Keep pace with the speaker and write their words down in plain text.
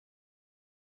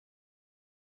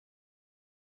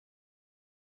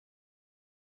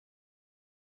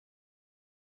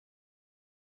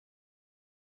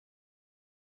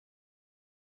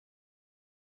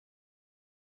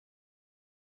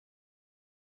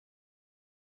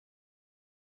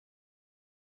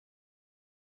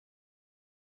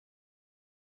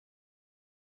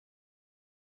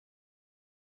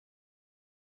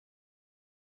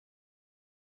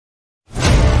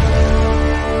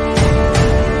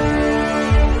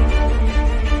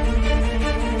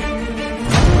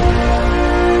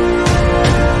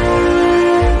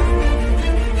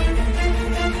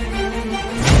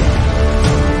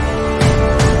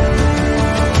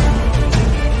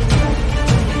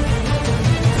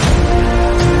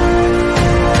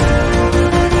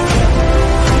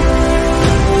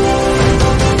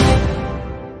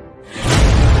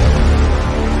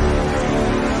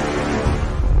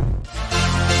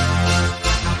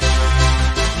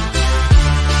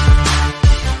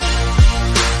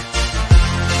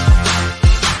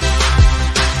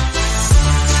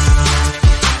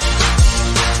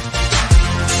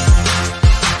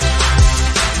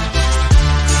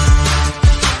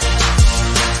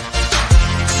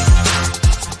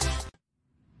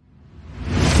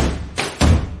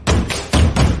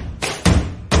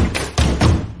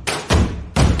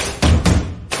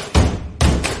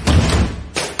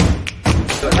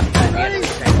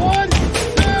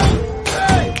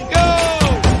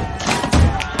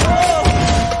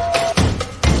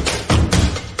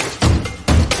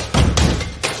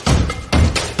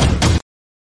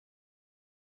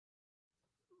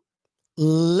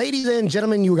Ladies and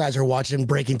gentlemen, you guys are watching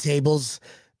Breaking Tables.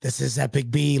 This is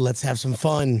Epic B. Let's have some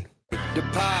fun. The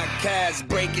podcast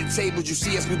Breaking Tables. You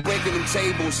see us, we breaking them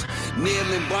tables. Neil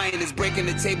and Brian is breaking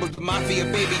the tables. The Mafia,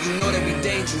 baby, you know that we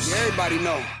dangerous. Everybody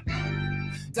know.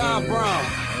 Don Brown.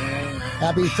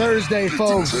 Happy Thursday,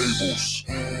 folks.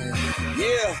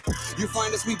 Yeah, you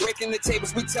find us, we breaking the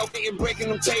tables. We tailgating, breaking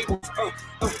them tables.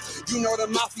 You know the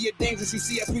Mafia dangerous. You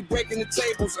see us, we breaking the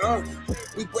tables.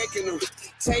 We breaking them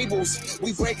tables.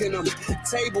 We breaking them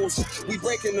tables. We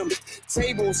breaking them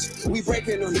tables. We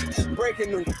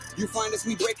breaking them. You find us,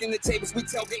 we breaking the tables. We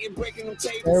tailgating, breaking them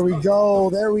tables. There we go.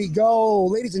 There we go.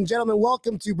 Ladies and gentlemen,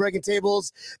 welcome to Breaking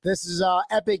Tables. This is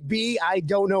Epic B. I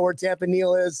don't know where Tampa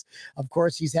Neil is. Of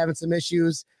course, he's having some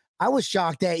issues. I was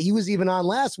shocked that he was even on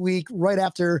last week right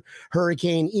after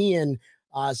Hurricane Ian.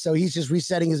 So he's just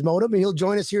resetting his modem, and he'll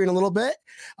join us here in a little bit.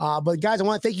 But guys, I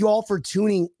want to thank you all for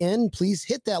tuning in. Please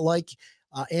hit that like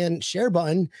and share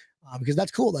button because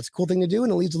that's cool. That's a cool thing to do,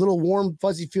 and it leaves a little warm,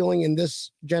 fuzzy feeling in this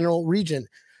general region,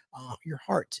 your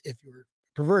heart, if you're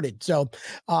perverted. So,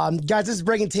 guys, this is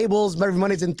Breaking Tables every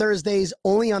Mondays and Thursdays,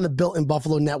 only on the Built in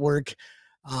Buffalo Network.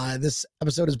 This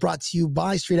episode is brought to you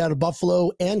by Straight Out of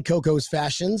Buffalo and Coco's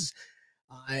Fashions.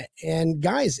 And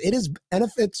guys,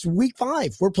 it's week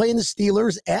 5. We're playing the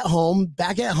Steelers at home,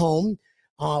 back at home.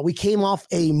 We came off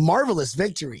a marvelous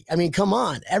victory. I mean, come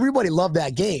on. Everybody loved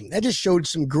that game. That just showed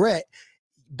some grit.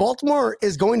 Baltimore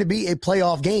is going to be a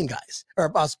playoff game, guys, or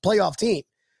a playoff team.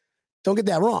 Don't get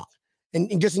that wrong.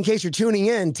 And just in case you're tuning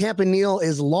in, Tampa Neil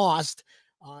is lost.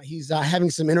 He's having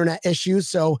some internet issues,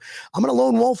 so I'm gonna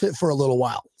lone wolf it for a little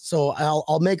while. So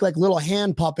I'll make like little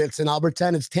hand puppets, and I'll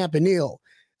pretend it's Tampa Neil.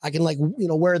 I can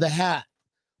wear the hat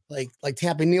like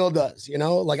Tampa Neil does.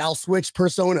 Like I'll switch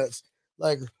personas.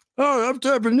 Like, oh, I'm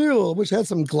Tampa Neil, which has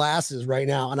some glasses right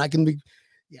now, and I can be.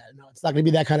 Yeah, no, it's not gonna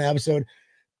be that kind of episode.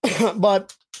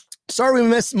 But sorry we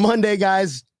missed Monday,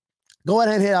 guys. Go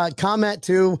ahead and hit comment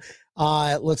too.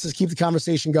 Let's just keep the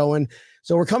conversation going.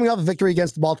 So we're coming off a victory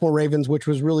against the Baltimore Ravens, which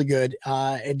was really good.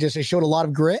 It showed a lot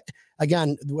of grit.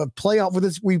 Again, we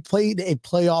played a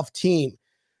playoff team.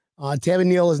 Tampa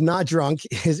Neil is not drunk.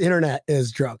 His internet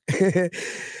is drunk.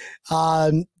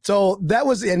 So that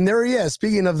was, and there he is.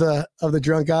 Speaking of the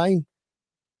drunk guy,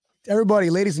 everybody,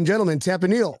 ladies and gentlemen, Tampa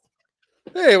Neil.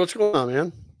 Hey, what's going on,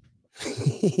 man?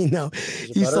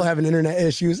 You still having internet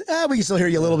issues. We can still hear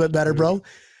you a little bit better, bro.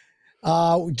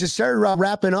 Just started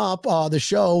wrapping up the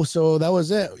show, so that was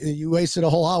it. You wasted a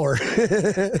whole hour.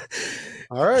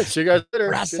 All right, see you guys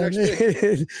later. See you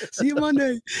next week. See you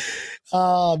Monday.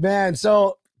 Man,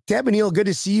 so Tampa Neil, good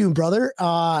to see you, brother.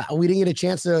 We didn't get a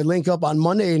chance to link up on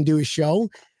Monday and do a show.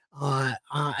 I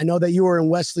know that you were in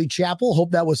Wesley Chapel. Hope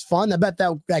that was fun. I bet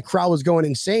that crowd was going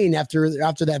insane after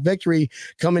that victory,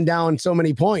 coming down so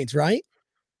many points, right?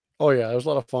 Oh yeah, it was a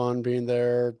lot of fun being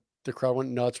there. The crowd went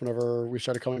nuts whenever we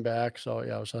started coming back. So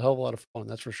yeah, it was a hell of a lot of fun.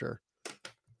 That's for sure.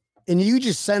 And you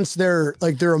just sense their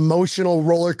emotional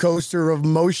roller coaster of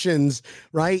emotions,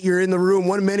 right? You're in the room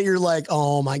 1 minute, you're like,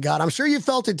 oh my God, I'm sure you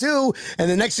felt it too. And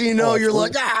the next thing you know, you're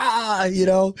like,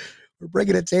 we're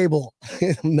breaking a table.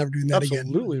 I'm never doing that again.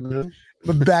 Absolutely, man.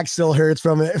 My back still hurts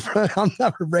from it. I'm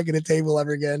never breaking a table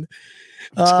ever again.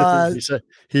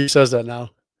 He says that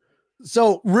now.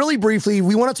 So really briefly,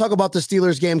 we want to talk about the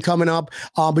Steelers game coming up,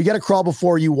 but you got to crawl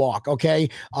before you walk, okay?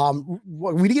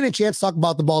 We didn't get a chance to talk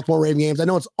about the Baltimore Ravens games. I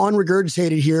know it's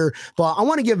unregurgitated here, but I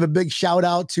want to give a big shout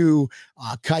out to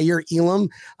Kaiir Elam.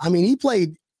 I mean, he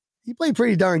played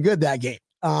pretty darn good that game.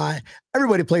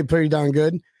 Everybody played pretty darn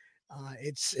good.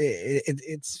 It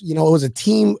was a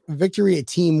team victory, a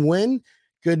team win.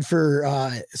 Good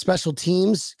for special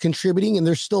teams contributing, and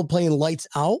they're still playing lights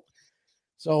out.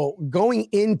 So going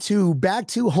back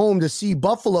to home to see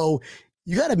Buffalo,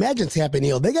 you got to imagine Tampa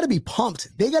Neil. They got to be pumped.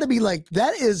 They got to be like,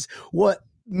 that is what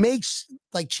makes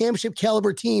like championship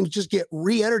caliber teams just get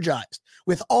re-energized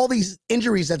with all these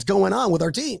injuries that's going on with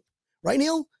our team. Right,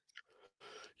 Neil?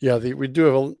 Yeah, we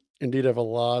do indeed have a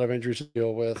lot of injuries to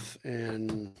deal with.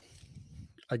 And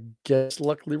I guess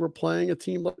luckily we're playing a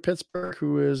team like Pittsburgh,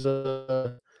 who is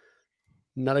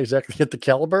not exactly at the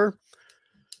caliber,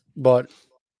 but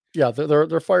yeah,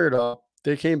 they're fired up.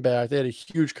 They came back. They had a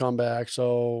huge comeback.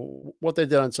 So what they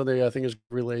did on Sunday, I think, is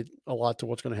relate a lot to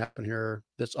what's going to happen here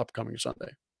this upcoming Sunday.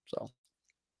 So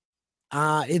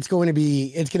it's going to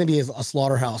be a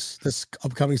slaughterhouse this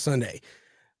upcoming Sunday.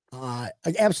 An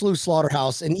absolute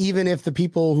slaughterhouse. And even if the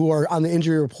people who are on the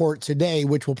injury report today,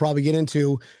 which we'll probably get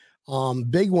into,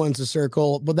 big ones to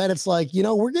circle, but then it's like,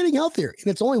 we're getting healthier, and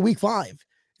it's only week 5,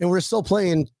 and we're still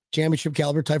playing championship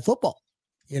caliber type football.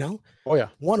 Oh yeah.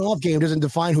 One off game doesn't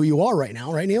define who you are right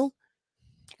now, right, Neil?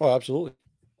 Oh, absolutely.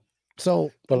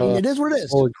 So, But I mean, it is what it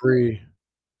is. I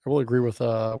will agree with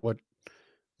what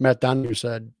Matt Donahue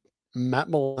said. Matt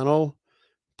Milano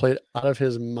played out of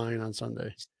his mind on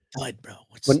Sunday. Stud, bro.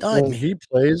 When Man. he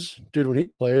plays, dude, when he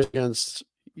plays against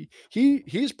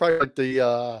he's probably like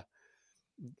the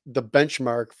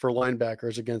benchmark for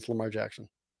linebackers against Lamar Jackson.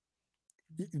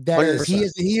 That is,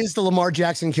 he is the Lamar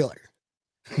Jackson killer.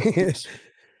 Yes.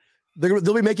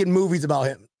 They'll be making movies about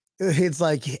him. It's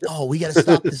like, oh, we got to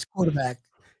stop this quarterback.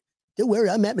 Don't worry,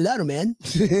 I'm Matt Milano, man.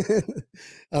 I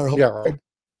don't know. Yeah, right.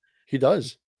 He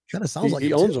does. Kind of sounds like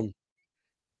he owns him.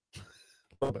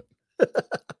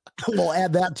 We'll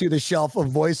add that to the shelf of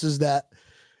voices that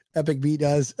Epic B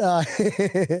does.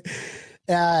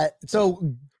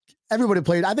 So everybody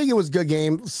played. I think it was a good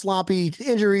game. Sloppy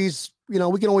injuries. You know,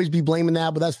 we can always be blaming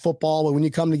that, but that's football. But when you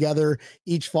come together,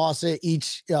 each faucet,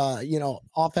 each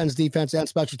offense, defense, and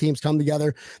special teams come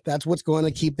together. That's what's going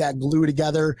to keep that glue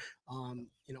together.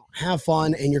 Have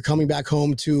fun, and you're coming back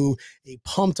home to a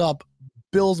pumped up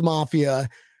Bills Mafia.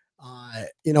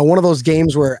 One of those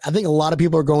games where I think a lot of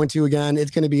people are going to again.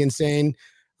 It's going to be insane.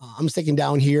 I'm sticking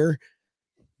down here.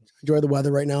 Enjoy the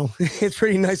weather right now. It's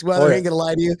pretty nice weather. I ain't gonna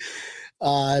lie to you.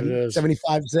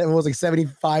 75, it was like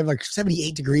 75, like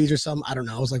 78 degrees or something. I don't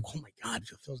know. I was like, oh my God, it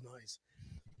feels nice.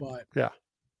 But yeah.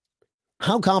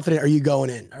 How confident are you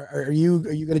going in? Are you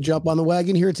going to jump on the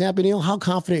wagon here at Tampa, Neil? How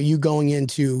confident are you going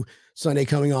into Sunday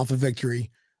coming off a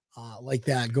victory like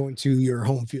that, going to your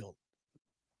home field?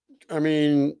 I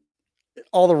mean,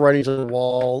 all the writing's on the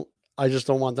wall. I just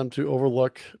don't want them to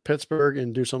overlook Pittsburgh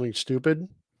and do something stupid.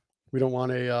 We don't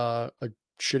want a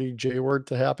shitty J word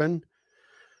to happen.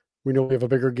 We know we have a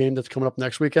bigger game that's coming up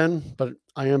next weekend, but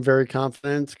I am very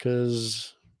confident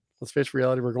because let's face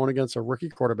reality, we're going against a rookie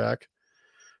quarterback.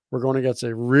 We're going against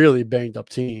a really banged up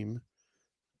team.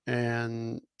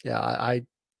 And yeah, I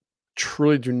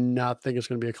truly do not think it's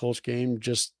going to be a close game.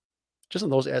 Just in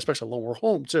those aspects alone. We're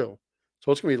home too.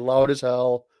 So it's going to be loud as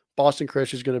hell. Boston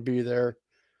Chris is going to be there.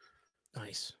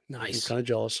 Nice. I'm kind of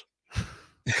jealous.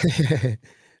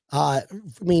 I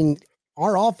mean,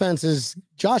 our offense is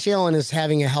Josh Allen is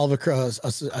having a hell of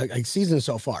a season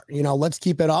so far. Let's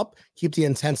keep it up, keep the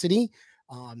intensity.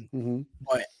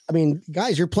 But I mean,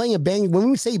 guys, you're playing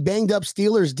when we say banged up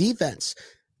Steelers defense,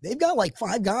 they've got like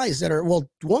 5 guys that are,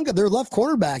 one guy, their left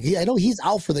cornerback. I know he's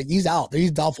out he's out.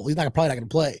 He's doubtful. He's probably not going to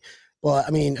play. But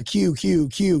I mean, a Q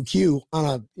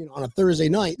on a Thursday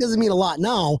night doesn't mean a lot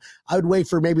now. I would wait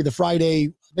for maybe the Friday.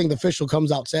 I think the official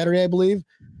comes out Saturday, I believe.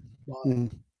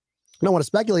 I don't want to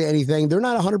speculate anything. They're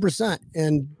not 100%,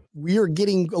 and we are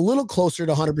getting a little closer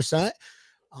to 100%.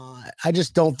 I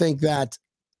just don't think that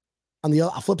on the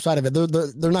flip side of it,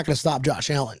 they're not going to stop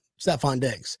Josh Allen, Stephon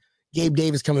Diggs, Gabe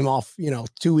Davis coming off,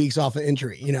 2 weeks off an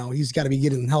injury. He's got to be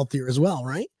getting healthier as well,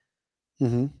 right?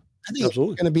 Mm-hmm. I think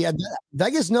Absolutely. It's going to be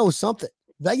Vegas knows something.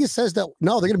 Vegas says that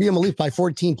no, they're going to be in the lead by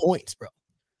 14 points, bro.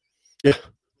 Yeah.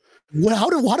 How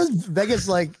does Vegas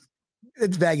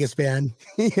it's Vegas, man?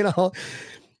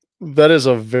 That is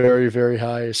a very, very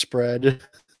high spread.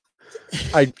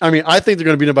 I mean, I think they're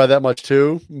going to beat them by that much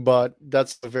too, but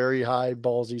that's a very high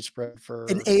ballsy spread for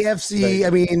an AFC. Vegas. I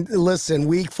mean, listen,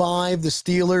 week 5, the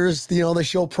Steelers, they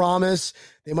show promise.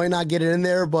 They might not get it in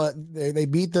there, but they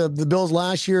beat the Bills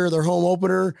last year, their home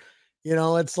opener.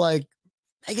 It's like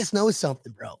Vegas knows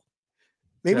something, bro.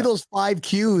 Maybe those 5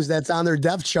 Qs that's on their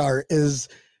depth chart is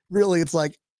really, it's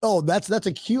like, oh, that's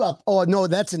a Q up. Oh no,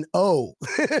 that's an O.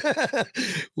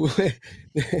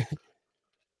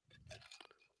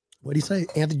 What do you say?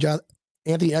 Anthony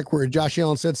Eckler, Josh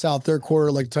Allen sits out third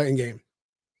quarter like a Titan game.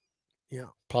 Yeah.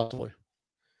 Possibly.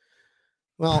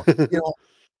 Well,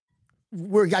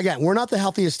 we're not the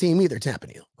healthiest team either, Tampa,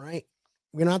 Neil, right?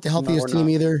 We're not the healthiest team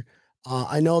either.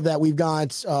 I know that we've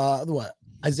got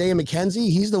Isaiah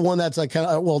McKenzie. He's the one that's like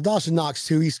Dawson Knox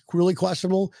too. He's really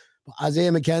questionable. But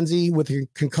Isaiah McKenzie with a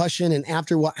concussion, and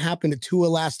after what happened to Tua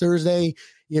last Thursday,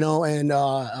 and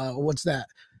what's that?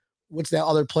 What's that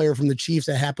other player from the Chiefs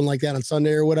that happened like that on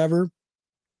Sunday or whatever?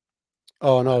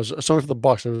 Oh no, it was someone for the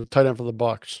Bucs. It was a tight end for the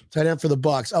Bucs. Tight end for the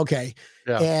Bucs. Okay.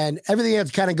 Yeah. And everything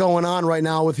that's kind of going on right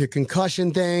now with your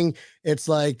concussion thing, it's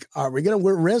like, are we going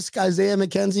to risk Isaiah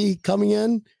McKenzie coming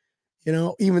in?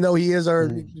 Even though he is our,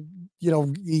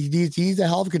 he's a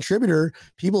hell of a contributor.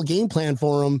 People game plan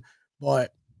for him,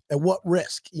 but at what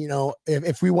risk?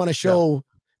 If we want to show,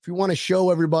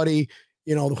 everybody,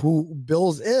 who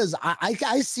Bills is, I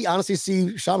honestly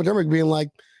see Sean McDermott being like,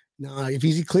 nah, if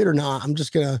he's cleared or not, I'm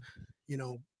just gonna,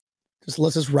 just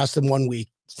let's just rest him 1 week.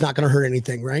 It's not gonna hurt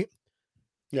anything, right?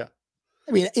 Yeah.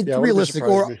 I mean, it's realistic,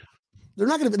 or they're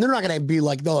not gonna be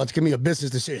like, no, it's gonna be a business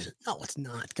decision. No, it's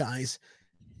not, guys.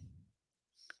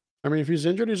 I mean, if he's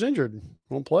injured, he's injured.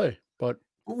 Won't play. But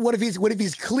what if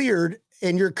he's cleared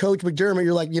and you're Coach McDermott?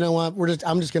 You're like, you know what?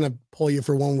 I'm just gonna pull you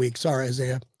for 1 week. Sorry,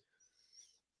 Isaiah.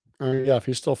 yeah, if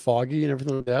he's still foggy and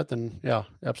everything like that, then yeah,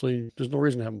 absolutely. There's no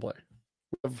reason to have him play.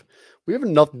 We have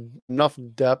enough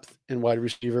depth in wide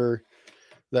receiver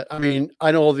that, I mean,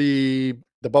 I know the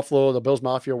Buffalo, the Bills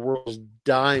Mafia world is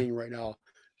dying right now.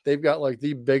 They've got like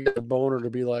the biggest boner to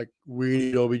be like, we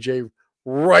need OBJ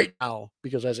right now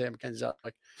because Isaiah McKenzie's out.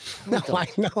 Like,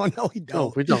 no, we don't.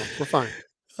 No, we don't. We're fine.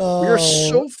 We are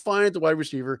so fine at the wide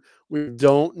receiver. We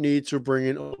don't need to bring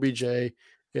in OBJ.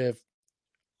 If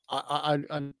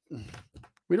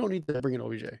we don't need to bring in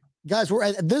OBJ. Guys, we're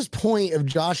at this point of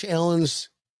Josh Allen's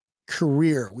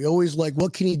career. We always like,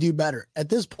 what can he do better? At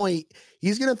this point,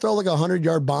 he's going to throw like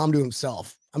 100-yard bomb to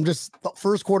himself. I'm just the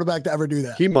first quarterback to ever do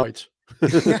that. He might.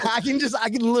 I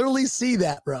can literally see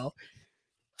that, bro.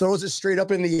 Throws it straight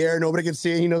up in the air. Nobody can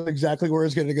see it. He knows exactly where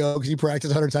it's going to go because he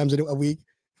practiced 100 times a week.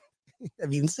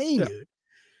 That'd be insane, dude.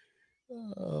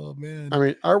 Oh, man. I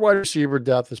mean, our wide receiver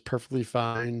depth is perfectly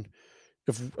fine.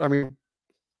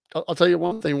 I'll tell you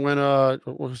one thing. When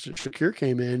Shakir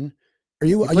came in, are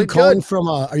you calling from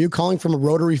a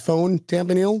rotary phone,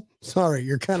 Tampa Neal? Sorry,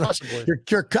 you're kind of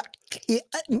you're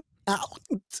I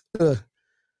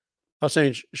was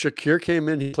saying Shakir came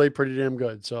in. He played pretty damn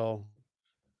good. So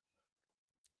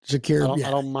Shakir, I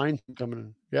don't mind him coming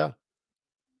in. Yeah.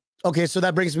 Okay, so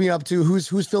that brings me up to who's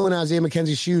filling Isaiah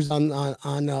McKenzie's shoes on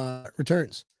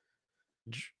returns.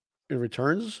 In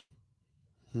returns,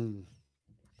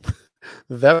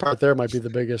 that part there might be the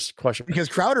biggest question because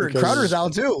Crowder's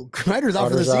out too. Crowder's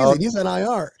out for the season. He's on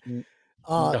IR.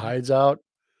 Hyde's out,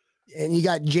 and you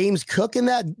got James Cook in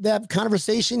that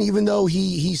conversation. Even though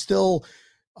he still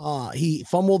he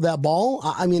fumbled that ball.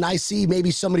 I mean, I see maybe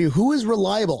somebody who is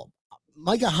reliable.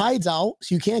 Micah Hyde's out,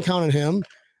 so you can't count on him.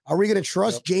 Are we going to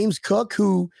trust James Cook,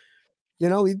 who,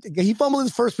 he fumbled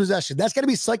his first possession? That's got to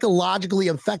be psychologically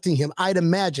affecting him, I'd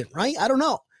imagine, right? I don't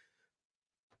know.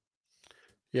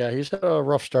 Yeah, he's had a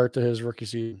rough start to his rookie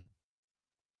season.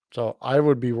 So I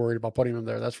would be worried about putting him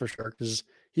there, that's for sure, because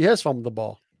he has fumbled the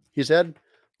ball. He's had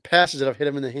passes that have hit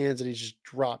him in the hands and he's just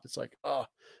dropped. It's like, oh,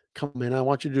 come on, man, I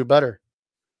want you to do better.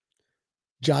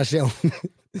 Josh Allen.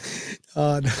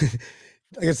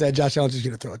 Like I said, Josh Allen's just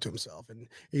going to throw it to himself. And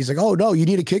he's like, oh, no, you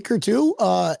need a kicker too?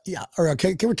 Yeah. Or a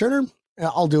kick returner?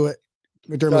 I'll do it.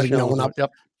 McDermott's like, no, we're not.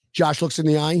 Yep. Josh looks in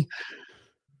the eye.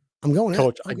 I'm going.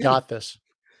 Coach, I got this.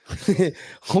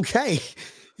 Okay.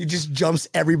 He just jumps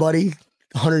everybody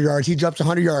 100 yards. He jumps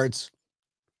 100 yards.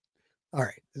 All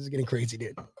right. This is getting crazy,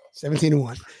 dude.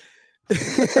 17-1.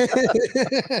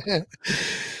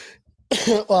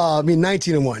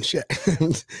 19-1.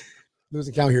 Shit.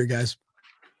 Losing count here, guys.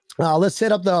 Let's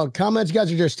hit up the comments. You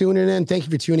guys are just tuning in. Thank you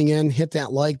for tuning in. Hit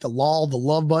that like, the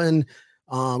love button.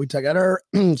 We talk at Air.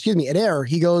 Excuse me, at Air.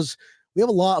 He goes, we have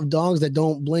a lot of dogs that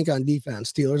don't blink on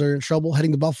defense. Steelers are in trouble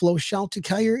heading to Buffalo. Shout to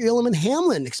Kyer, Elam, and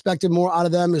Hamlin. Expected more out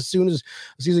of them as soon as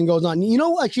the season goes on.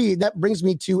 Actually, that brings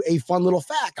me to a fun little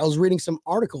fact. I was reading some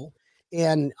article,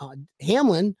 and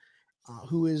Hamlin,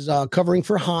 who is covering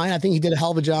for High, I think he did a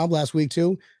hell of a job last week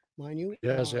too, mind you.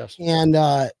 Yes. And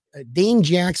Dane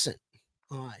Jackson.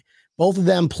 Both of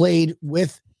them played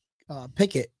with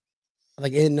Pickett,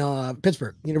 like in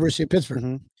Pittsburgh, University of Pittsburgh.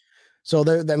 Mm-hmm. So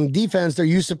them defense, they're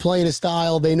used to playing his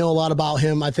style. They know a lot about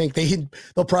him. I think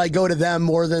they'll probably go to them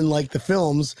more than like the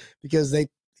films because they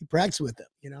practice with them.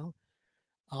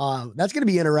 That's going to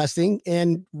be interesting.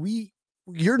 And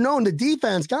you're known to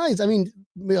defense, guys. I mean,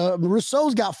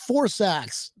 Rousseau's got 4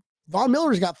 sacks. Von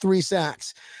Miller's got 3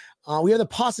 sacks. We have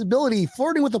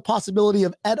flirting with the possibility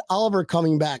of Ed Oliver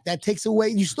coming back. That takes away.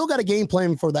 You still got a game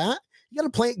plan for that. You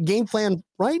got to game plan,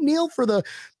 right, Neil, for the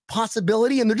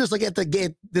possibility. And they're just like at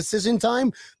the decision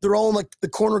time, they're all in like the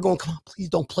corner going, come on, please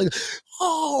don't play.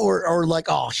 Oh, or like,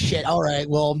 oh shit. All right.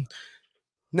 Well,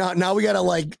 now we got to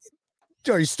like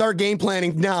start game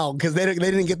planning now because they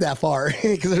didn't get that far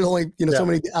because there's only, so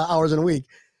many hours in a week.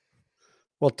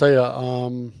 Well, I'll tell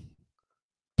you,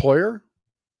 Poyer.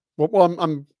 Well,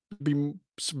 I'm be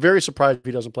very surprised if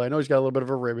he doesn't play. I know he's got a little bit of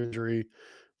a rib injury,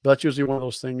 but that's usually one of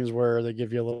those things where they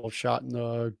give you a little shot in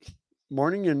the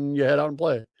morning and you head out and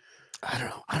play.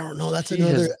 I don't know.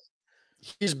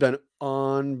 He's been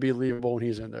unbelievable when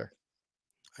he's in there.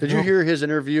 Did you hear his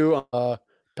interview on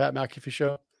Pat McAfee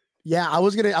show? Yeah, I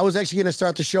was actually gonna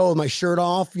start the show with my shirt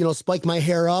off, spike my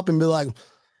hair up and be like,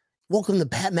 welcome to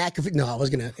Pat McAfee. No, I was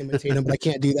gonna imitate him, but I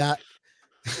can't do that.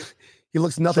 He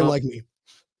looks nothing like me.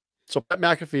 So Pat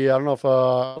McAfee, I don't know if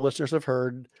listeners have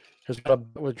heard, has got a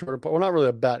bet with Jordan. Well, not really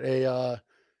a bet.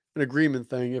 an agreement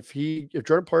thing. If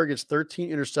Jordan Poyer gets 13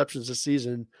 interceptions this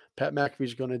season, Pat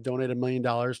McAfee's going to donate $1 million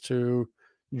to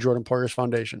Jordan Poyer's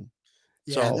foundation.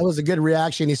 Yeah, that was a good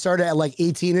reaction. He started at like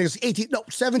 18. It was 18, no,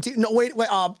 17. No, wait.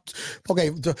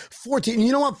 Okay, 14.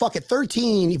 You know what? Fuck it.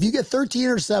 13. If you get 13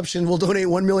 interceptions, we'll donate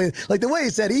 $1 million. Like the way he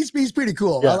said, he's pretty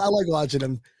cool. Yeah. I like watching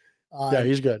him. Yeah,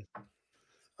 he's good.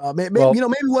 Maybe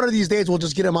one of these days we'll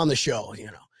just get him on the show.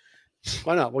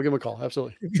 Why not? We'll give him a call.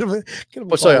 Absolutely. Get him a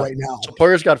call right now. So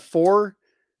Poyer's got 4,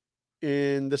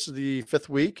 and this is the 5th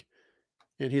week,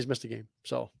 and he's missed a game.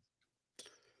 So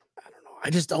I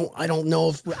don't know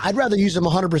if I'd rather use him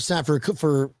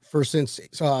 100% for since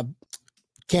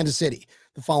Kansas City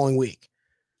the following week.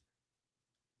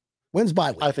 When's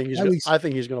bye week? I think he's going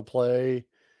to play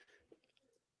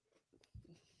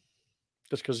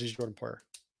just because he's Jordan Poyer.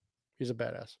 He's a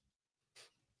badass.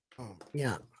 Oh,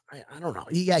 yeah. I don't know.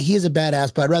 Yeah, he is a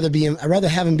badass, but I'd rather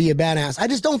have him be a badass. I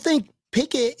just don't think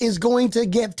Pickett is going to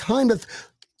get time to.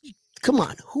 Come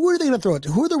on, who are they going to throw it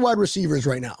to? Who are the wide receivers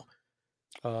right now?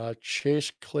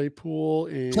 Chase Claypool.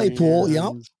 And, yep.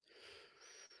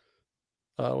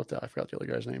 I forgot the other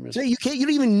guy's name is. So you don't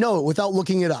even know it without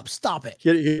looking it up. Stop it. He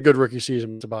had a good rookie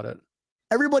season. That's about it.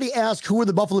 Everybody asks who are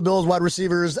the Buffalo Bills wide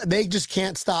receivers. They just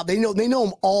can't stop. They know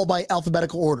them all by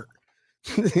alphabetical order.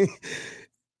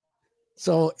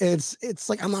 So it's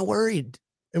like, I'm not worried.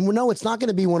 And it's not going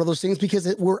to be one of those things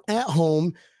because we're at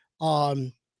home.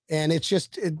 And it's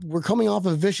just, we're coming off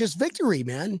a vicious victory,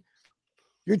 man.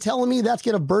 You're telling me that's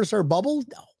going to burst our bubble?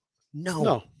 No,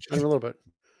 not even a little bit.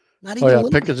 Not even a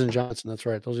little Pickens bit. and Johnson. That's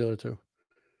right. Those are the other two.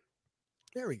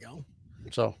 There we go.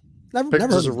 So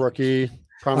Pickens is a rookie,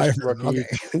 promising rookie. Okay.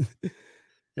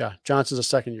 Yeah, Johnson's a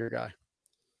second-year guy.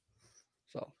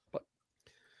 So, but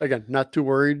again, not too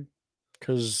worried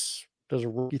because there's a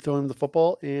rookie throwing him the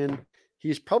football, and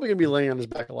he's probably going to be laying on his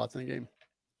back a lot in the game.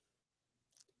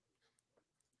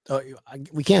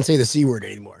 We can't say the C word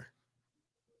anymore.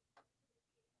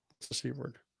 It's the C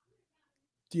word.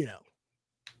 The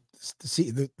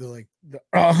C, the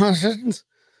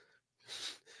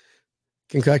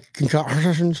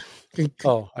concussions.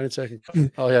 Oh, I didn't say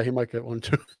concussion. Oh yeah, he might get one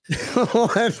too.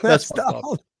 That's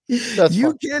tough.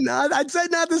 You cannot. I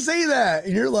said not to say that.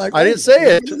 And you're like, I didn't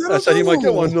say it. I said he might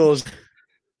get one of those.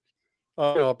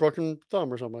 A broken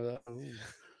thumb or something like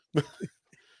that.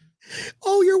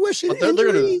 Oh, you're wishing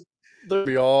injury. They're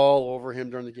be all over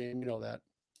him during the game. You know that.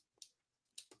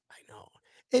 I know.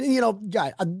 And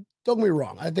guy, don't get me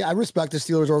wrong. I respect the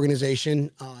Steelers organization.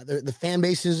 The fan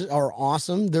bases are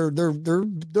awesome. They're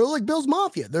like Bills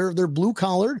Mafia. They're blue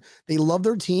collared. They love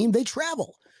their team. They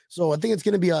travel. So I think it's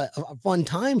going to be a fun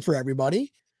time for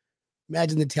everybody.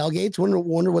 Imagine the tailgates.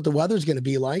 Wonder what the weather's going to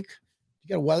be like.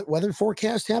 You got a weather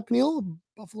forecast happening?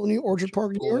 Buffalo, New York, Orchard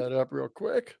Park, New York. Pull that up real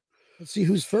quick. Let's see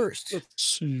who's first. Let's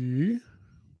see.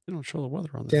 They don't show the weather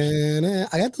on this.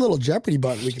 I got the little Jeopardy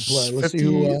button we can play. Let's see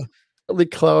who.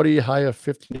 Cloudy, high of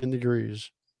 15 degrees.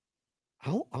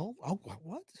 Oh,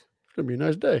 what? It's gonna be a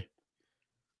nice day.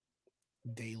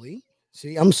 Daily.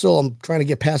 See, I'm trying to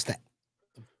get past that.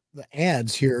 The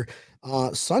ads here.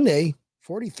 Sunday,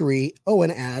 43. Oh, an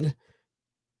ad.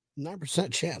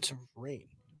 9% chance of rain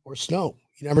or snow.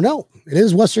 You never know. It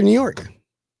is Western New York.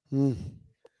 Rain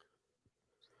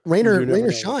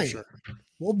or shine. Sure.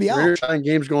 We'll be out. Rain or shine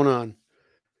games going on.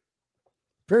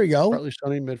 There you go. Partly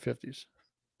sunny, mid-50s.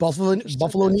 Buffalo,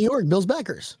 New York, Bills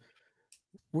backers.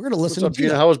 We're going to listen to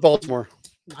Gina. How was Baltimore?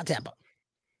 Not Tampa.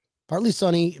 Partly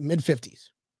sunny, mid-50s.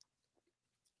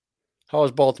 How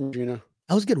was Baltimore, Gina?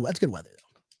 That was good. That's good weather,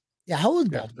 though. Yeah, how was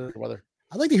Baltimore? Good weather.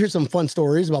 I'd like to hear some fun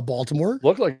stories about Baltimore.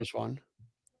 Looked like it was fun.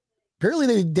 Apparently,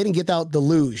 they didn't get out the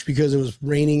luge because it was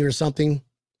raining or something.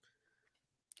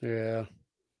 Yeah.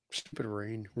 Stupid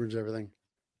rain ruins everything.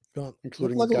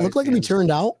 Including looked like it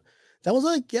turned out. That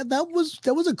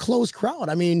was a close crowd.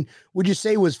 I mean, would you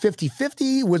say it was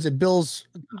 50-50? Was it Bills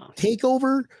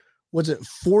takeover? Was it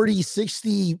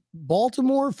 40-60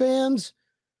 Baltimore fans?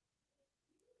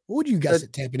 What would you guess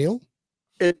at Tampa Neal?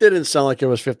 It didn't sound like it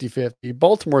was 50-50.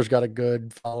 Baltimore's got a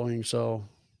good following, so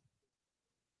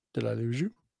did I lose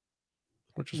you?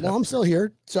 No, I'm still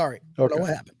here. Sorry. Okay. I don't know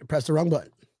what happened. I pressed the wrong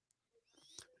button.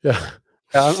 Yeah.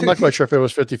 I'm not quite sure if it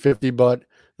was 50-50, but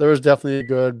there was definitely a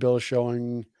good Bills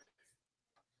showing.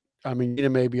 I mean, Nina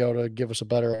may be able to give us a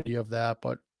better idea of that,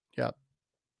 but yeah,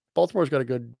 Baltimore's got a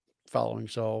good following,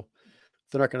 so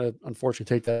they're not going to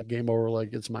unfortunately take that game over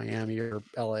like it's Miami or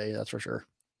LA, that's for sure.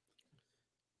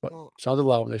 But sounded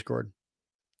loud when they scored.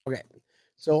 Okay,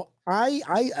 so I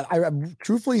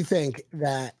truthfully think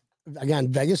that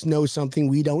again, Vegas knows something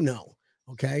we don't know.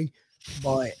 Okay,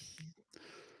 but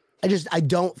I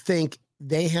don't think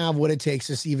they have what it takes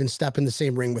to even step in the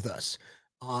same ring with us.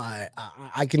 I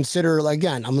consider,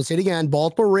 again, I'm going to say it again,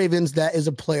 Baltimore Ravens, that is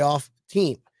a playoff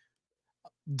team.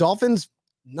 Dolphins,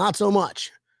 not so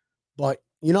much. But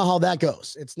you know how that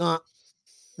goes. It's not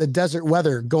the desert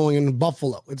weather going in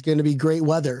Buffalo. It's going to be great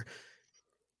weather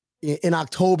in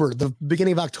October, the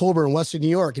beginning of October in Western New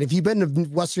York. And if you've been to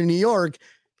Western New York,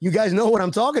 you guys know what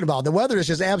I'm talking about. The weather is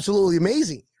just absolutely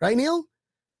amazing. Right, Neil?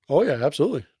 Oh, yeah,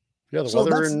 absolutely. Yeah, the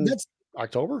weather in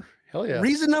October? Hell yeah.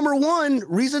 Reason number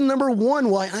one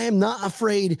why I am not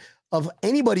afraid of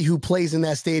anybody who plays in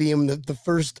that stadium the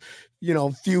first,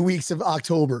 few weeks of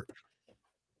October.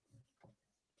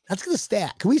 That's going to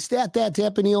stat. Can we stat that,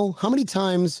 Tampa Neil? How many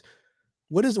times,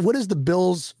 what is the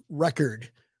Bills record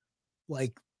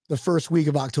like the first week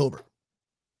of October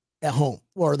at home,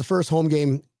 or the first home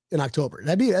game in October?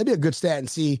 That'd be a good stat and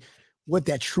see what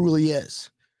that truly is.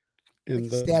 In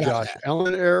the Josh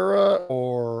Allen era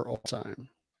or all time?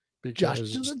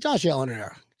 Because Josh Allen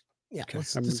era. Yeah. Okay.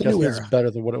 It's a new era. It's better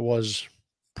than what it was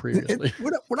previously.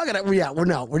 We're not gonna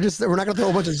throw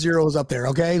a bunch of zeros up there.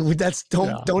 Okay.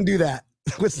 Don't do that.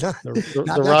 It's not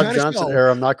the Rock Johnson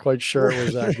era. I'm not quite sure it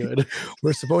was that good.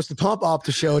 We're supposed to pump up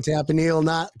the show, Tampa Neil,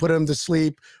 not put him to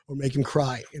sleep or make him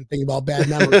cry and think about bad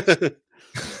memories.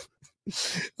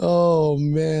 Oh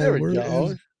man. There we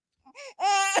go.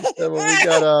 We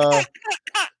got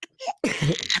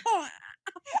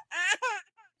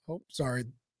oh, sorry.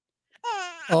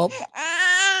 Oh,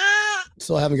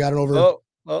 still haven't gotten over.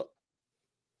 Oh.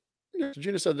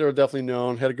 Gina said they were definitely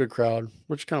known, had a good crowd,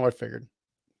 which is kind of what I figured.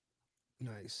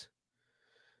 Nice.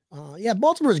 Yeah,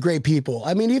 Baltimore is great people.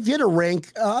 I mean, if you had to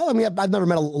rank, I've never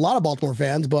met a lot of Baltimore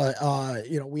fans, but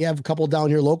we have a couple down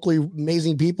here locally,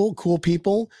 amazing people, cool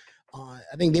people. I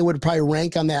think they would probably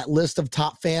rank on that list of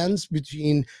top fans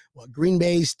between Green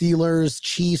Bay, Steelers,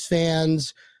 Chiefs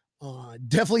fans.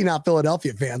 Definitely not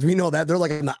Philadelphia fans. We know that they're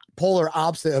like the polar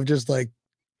opposite of just like,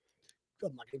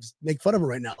 I'm not gonna just make fun of it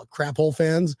right now. Crap hole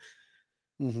fans.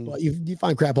 Mm-hmm. But you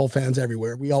find crap hole fans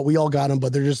everywhere. We all got them,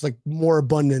 but they're just like more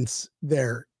abundance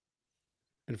there.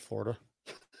 In Florida?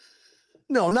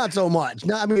 No, not so much.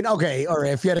 No, I mean, okay, all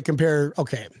right. If you had to compare,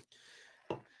 okay.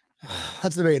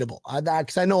 That's debatable.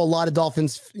 Because I know a lot of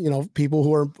Dolphins, people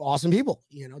who are awesome people,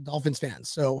 Dolphins fans.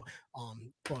 So,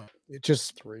 but it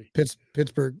just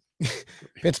Pittsburgh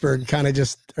kind of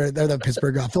just, or they're the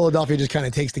Pittsburgh. Philadelphia just kind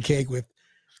of takes the cake with.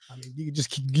 I mean, you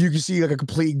can see like a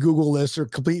complete Google list or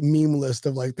complete meme list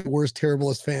of like the worst,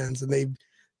 terriblest fans, and they're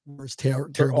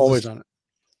always on it.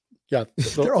 Yeah,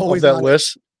 they're always on that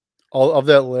list. All of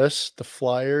that list, the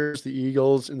Flyers, the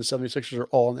Eagles, and the 76ers are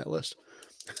all on that list.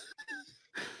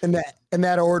 In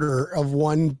that order of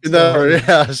one. In that order,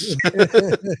 yes.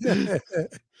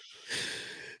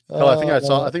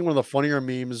 I think one of the funnier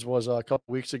memes was a couple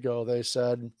weeks ago. They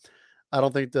said, I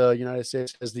don't think the United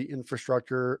States has the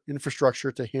infrastructure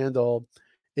to handle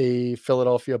a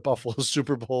Philadelphia Buffalo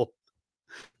Super Bowl.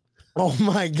 Oh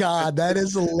my God, that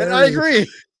is hilarious. And I agree.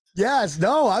 Yes,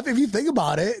 no. If you think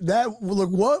about it,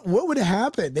 what would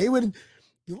happen? They would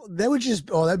just,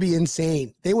 that'd be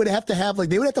insane. They would have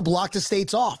to block the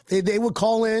states off. They would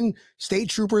call in state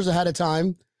troopers ahead of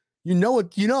time. I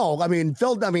mean,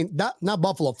 not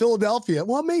Buffalo, Philadelphia.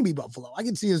 Well, maybe Buffalo. I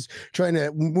can see us trying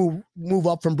to move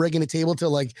up from breaking a table to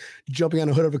like jumping on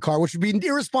the hood of a car, which would be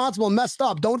irresponsible and messed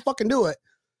up. Don't fucking do it.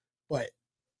 But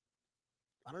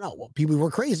I don't know. Well, people were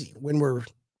crazy when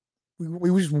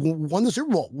we just won the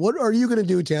Super Bowl. What are you going to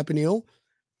do, Tampa Neil?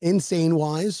 Insane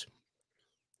wise.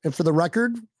 And for the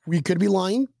record, we could be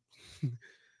lying. I'm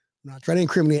not trying to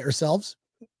incriminate ourselves.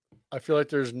 I feel like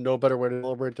there's no better way to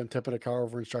celebrate than tipping a car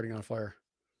over and starting on fire.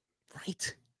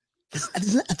 Right. I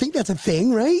think that's a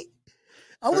thing, right?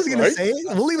 I was going to say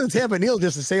it. We'll leave it to Tampa Neil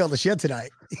just to say all the shit tonight.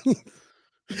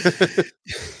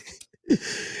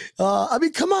 I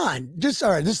mean, come on. Just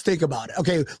think about it.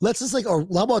 Okay, let's just how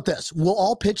about this? We'll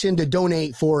all pitch in to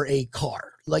donate for a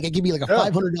car. Like it could be like a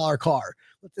 $500 car.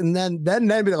 And then be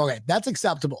like, okay, that's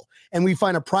acceptable. And we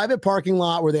find a private parking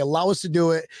lot where they allow us to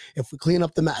do it if we clean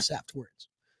up the mess afterwards.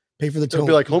 Pay for the tow. It'd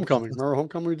be like Homecoming. Remember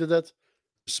Homecoming? We did that.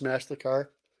 Smash the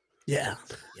car. Yeah.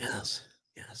 Yes.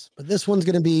 But this one's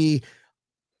going to be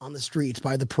on the streets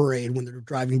by the parade when they're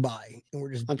driving by, and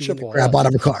we're just beating the crap out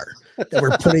of a car. And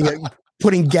we're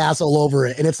putting gas all over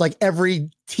it, and it's like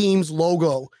every team's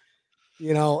logo,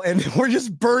 and we're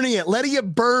just burning it, letting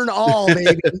it burn all,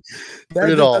 baby.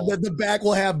 Burn it all. The back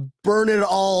will have "burn it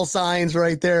all" signs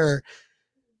right there.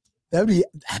 That'd be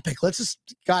epic. Let's just,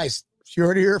 guys. You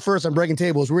heard it here first on Breaking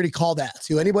Tables. We already called that.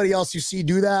 So anybody else you see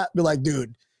do that, be like,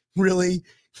 dude, really?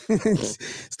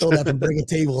 Stole that from Breaking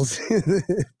Tables.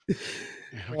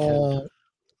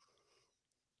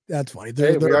 That's funny.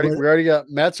 Hey, we already got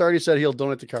Matt's already said he'll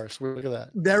donate the car. So look at that.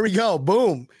 There we go.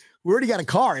 Boom. We already got a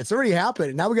car. It's already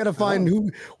happened. Now we got to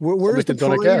find where's the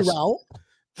parade route.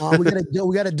 We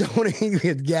gotta donate.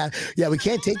 Yeah, we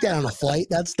can't take that on a flight.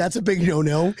 That's a big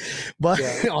no. But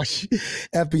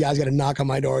FBI's got to knock on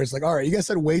my door. It's like, all right, you guys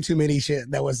said way too many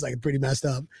shit. That was like pretty messed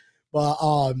up. But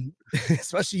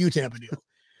especially you, Tampa Neal.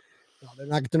 No, they're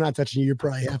not touching you. You're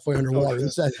probably halfway underwater.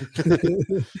 That's messed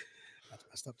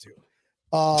up too.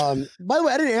 By the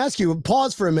way, I didn't ask you.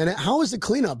 Pause for a minute. How is the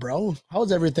cleanup, bro?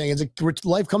 How's everything? Is it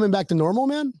life coming back to normal,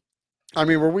 man? I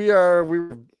mean, we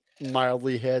were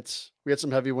mildly hit. We had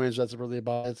some heavy winds. That's really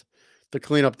about it. The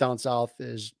cleanup down south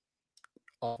is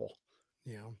awful.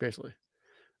 Yeah, basically.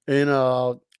 And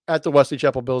at the Wesley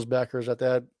Chapel Bills backers, at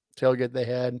that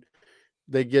tailgate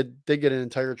they get an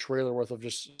entire trailer worth of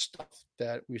just stuff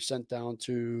that we sent down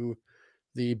to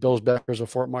the Bills backers of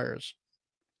Fort Myers.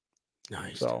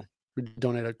 Nice. So we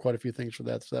donated quite a few things for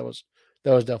that. So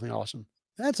that was definitely awesome.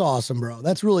 That's awesome, bro.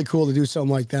 That's really cool to do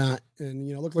something like that. And,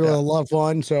 looked like a lot of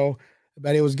fun. So I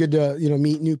bet it was good to,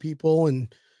 meet new people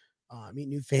and meet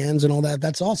new fans and all that.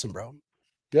 That's awesome, bro.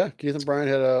 Yeah. Keith and Brian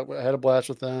had a blast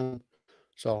with them.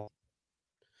 So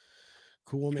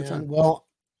cool, man. Well,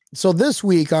 so this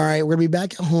week, all right, we're going to be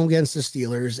back at home against the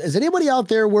Steelers. Is anybody out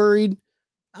there worried?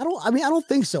 I don't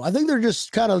think so. I think they're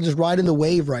just kind of just riding the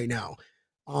wave right now.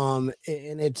 And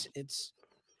it's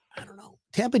I don't know.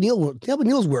 Tampa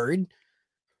Neal's worried.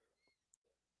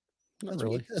 Not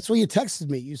really. That's what you texted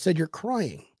me. You said you're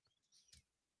crying.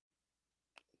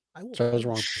 I was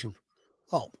wrong.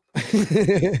 Oh.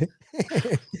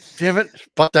 Damn it.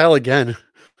 Butt dial again.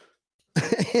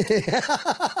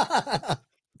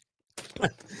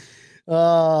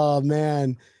 Oh,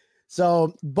 man.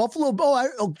 So Buffalo. I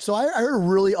heard a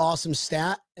really awesome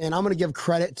stat, and I'm going to give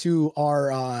credit to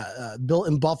our Built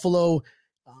in Buffalo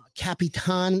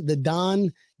Capitan, the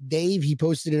Don Dave. He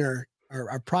posted in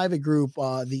our private group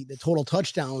the total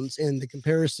touchdowns in the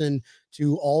comparison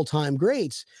to all-time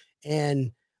greats,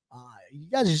 and you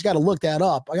guys just got to look that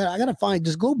up. I got to find.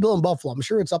 Just go Built in Buffalo. I'm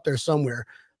sure it's up there somewhere.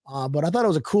 But I thought it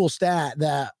was a cool stat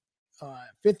that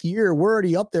fifth year we're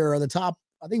already up there at the top.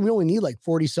 I think we only need like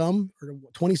 40 some or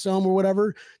 20 some or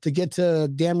whatever to get to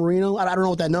Dan Marino. I don't know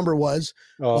what that number was.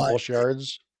 Most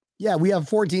yards. Yeah, we have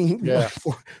 14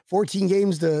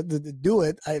 games to do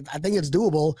it. I think it's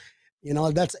doable.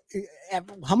 That's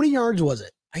how many yards was it?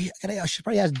 I should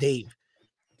probably ask Dave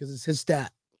because it's his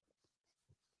stat.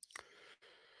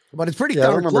 But it's pretty. Yeah, I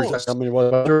don't remember exactly how many it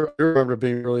was. I remember it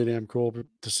being really damn cool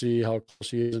to see how close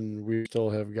he is, and we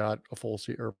still have got a full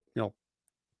season, or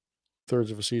thirds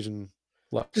of a season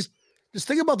left. Just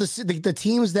think about the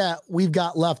teams that we've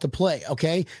got left to play.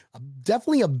 Okay,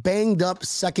 definitely a banged up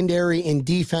secondary and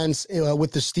defense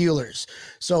with the Steelers.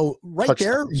 So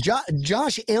there,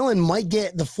 Josh Allen might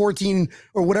get the 14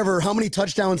 or whatever, how many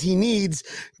touchdowns he needs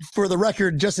for the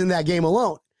record just in that game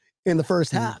alone in the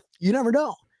first half. You never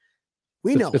know.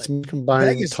 We know it's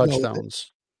combining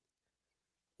touchdowns.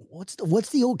 What's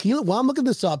the old? Well, I'm looking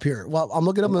this up here. Well, I'm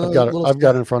looking up. I've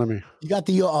got it in front of me. You got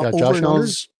the over and under?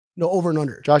 No, over and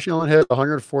under. Josh Allen had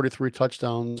 143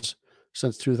 touchdowns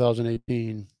since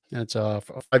 2018, and it's a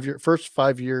first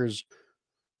 5 years,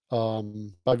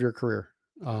 5-year career.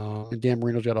 And Dan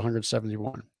Marino's got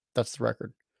 171. That's the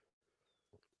record.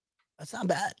 That's not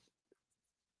bad.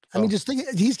 I mean, just think.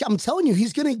 I'm telling you,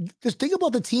 he's gonna just think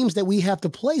about the teams that we have to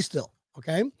play still.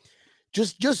 Okay.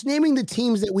 Just naming the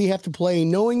teams that we have to play,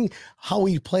 knowing how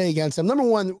we play against them. Number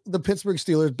one, the Pittsburgh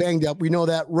Steelers banged up. We know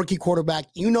that rookie quarterback.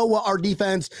 You know what our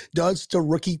defense does to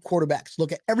rookie quarterbacks.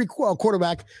 Look at every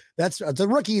quarterback that's a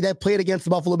rookie that played against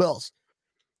the Buffalo Bills.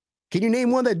 Can you name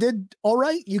one that did all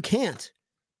right? You can't.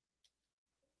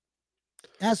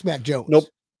 Ask Mac Jones. Nope.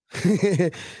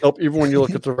 Nope. Even when you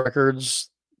look at the records,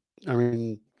 I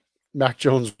mean, Mac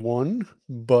Jones won,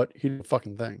 but he did a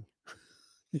fucking thing.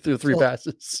 He threw 3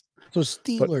 passes. So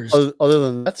Steelers. But other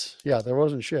than that, there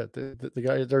wasn't shit. The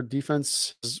guy, their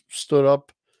defense stood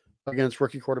up against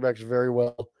rookie quarterbacks very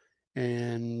well,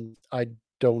 and I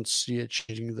don't see it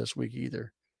changing this week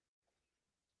either.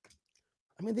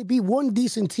 I mean, they beat one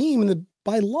decent team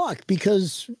by luck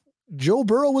because Joe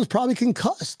Burrow was probably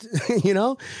concussed, and they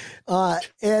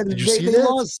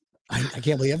lost. I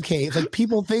can't believe. Okay, it's like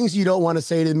things you don't want to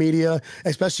say to the media,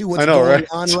 especially what's going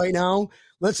on right now.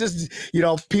 Let's just,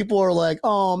 people are like,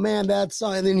 oh man, that's,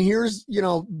 and then here's,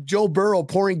 Joe Burrow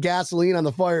pouring gasoline on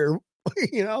the fire,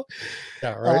 Yeah,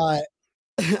 right.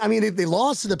 I mean, they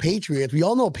lost to the Patriots. We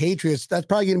all know Patriots. That's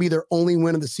probably going to be their only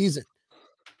win of the season.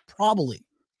 Probably.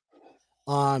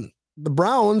 The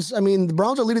Browns are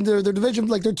leading their division.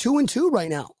 Like they're 2-2 right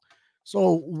now.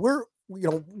 So we're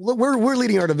we're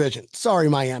leading our division. Sorry,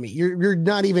 Miami. You're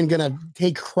not even gonna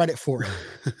take credit for it.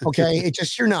 Okay. It's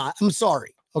just, you're not. I'm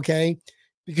sorry. Okay.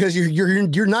 Because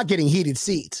you're not getting heated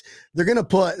seats. They're gonna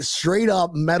put straight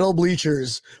up metal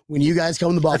bleachers when you guys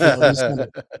come to Buffalo.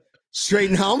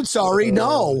 Straight now. I'm sorry.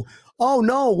 No. Oh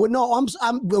no. No.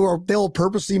 They'll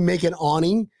purposely make an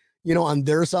awning, on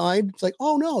their side. It's like,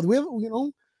 oh no, we have,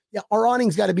 yeah, our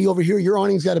awning's got to be over here. Your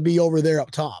awning's got to be over there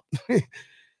up top.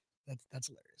 That's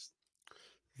hilarious.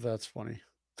 That's funny.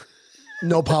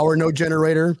 No power, no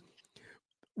generator.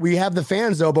 We have the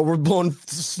fans though, but we're blowing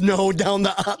snow down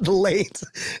the lanes.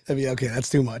 I mean, okay, that's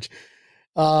too much.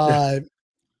 I'm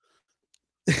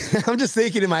just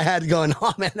thinking in my head, going,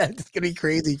 "Oh man, that's gonna be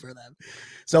crazy for them."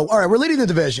 So, all right, we're leading the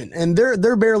division, and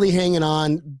they're barely hanging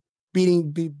on,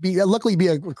 luckily be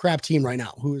a crap team right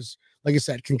now. Who's, like I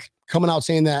said, coming out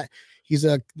saying that he's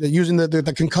using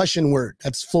the concussion word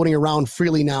that's floating around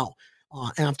freely now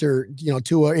after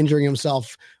Tua injuring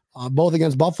himself. Both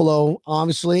against Buffalo,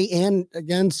 obviously, and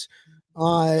against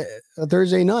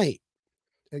Thursday night.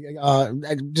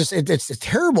 It's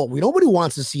terrible. Nobody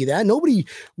wants to see that. Nobody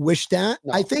wished that.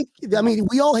 No. I mean,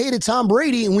 we all hated Tom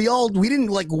Brady, and we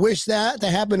didn't wish that to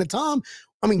happen to Tom.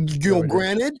 I mean,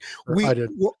 granted, I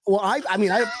did. Well, I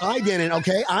didn't.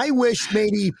 Okay, I wish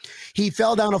maybe he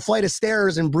fell down a flight of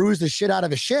stairs and bruised the shit out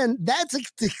of his shin. That's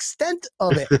the extent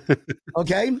of it.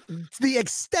 Okay, it's the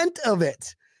extent of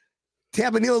it.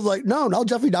 Tampa Neal's like, no,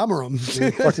 Jeffrey Dahmer him.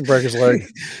 Fucking break his leg.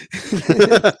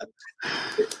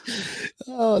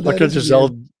 Why couldn't Giselle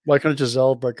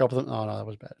break up with him? Oh no, that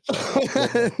was bad.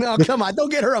 No, come on,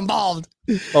 don't get her involved.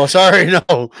 Oh, sorry,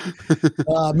 no.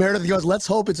 Meredith goes, let's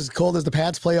hope it's as cold as the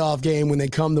Pats playoff game when they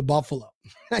come to Buffalo.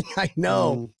 I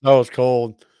know. That was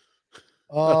cold.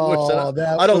 Oh,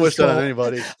 I don't wish that on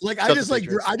anybody. I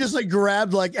just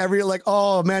grabbed every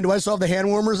oh man, do I still have the hand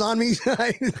warmers on me?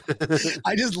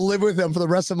 I just live with them for the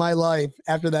rest of my life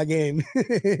after that game.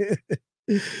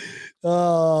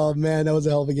 Oh man, that was a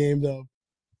hell of a game though.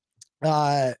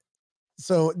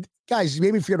 So guys, you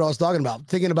made me forget what I was talking about.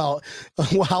 Thinking about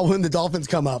how when the Dolphins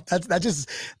come up. That just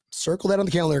circle that on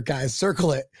the calendar, guys.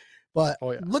 Circle it. But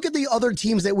look at the other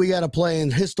teams that we got to play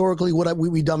and historically what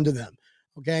we done to them.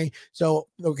 Okay. So,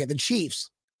 the Chiefs,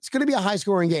 it's going to be a high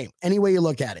scoring game. Any way you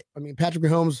look at it. I mean, Patrick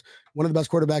Mahomes, one of the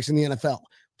best quarterbacks in the NFL.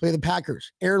 Play the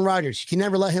Packers, Aaron Rodgers. You can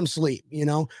never let him sleep,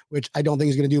 which I don't think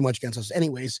he's going to do much against us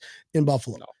anyways in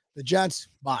Buffalo. No. The Jets,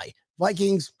 bye.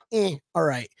 Vikings, all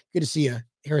right. Good to see you,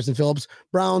 Harrison Phillips.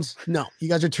 Browns, no. You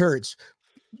guys are turds.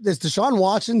 Is Deshaun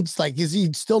Watson, is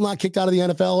he still not kicked out of the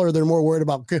NFL, or they're more worried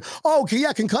about,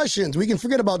 concussions. We can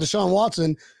forget about Deshaun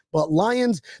Watson. But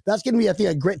Lions, that's going to be, I think,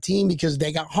 a great team because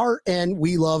they got heart and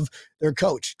we love their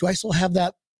coach. Do I still have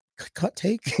that cut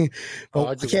take?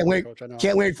 I can't wait.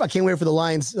 Can't wait. I can't wait for the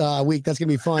Lions week. That's going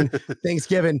to be fun.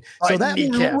 Thanksgiving. So that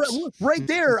right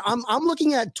there, I'm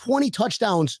looking at 20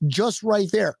 touchdowns just right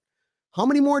there. How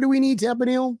many more do we need, Tampa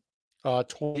Neal?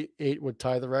 28 would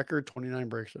tie the record. 29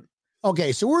 breaks it.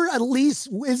 Okay, so we're at least,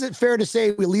 is it fair to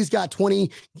say we at least got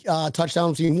 20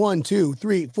 touchdowns between 1, 2,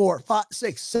 3, 4, 5,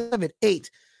 6, 7,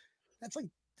 8? That's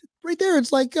right there.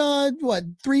 It's what,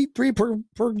 three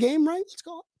per game, right? Let's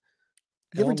go.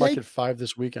 Give or take. 5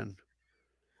 this weekend.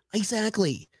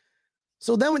 Exactly.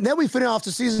 So then we finish off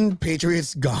the season.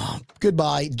 Patriots, gone.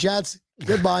 Goodbye. Jets,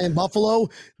 goodbye. In Buffalo,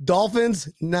 Dolphins,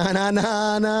 nah.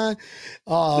 They're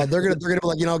gonna be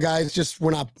like, guys, just we're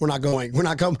not going. We're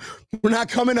not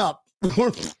coming up.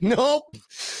 Nope,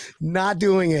 not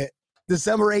doing it.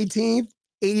 December 18th,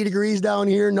 80 degrees down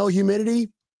here, no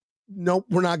humidity. Nope,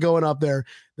 we're not going up there.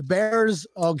 The Bears,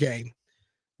 okay.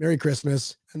 Merry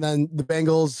Christmas. And then the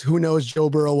Bengals, who knows Joe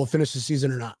Burrow will finish the season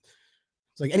or not.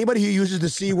 It's like anybody who uses the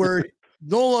C word,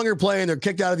 no longer playing, they're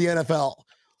kicked out of the NFL.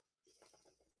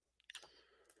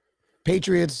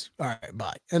 Patriots, all right,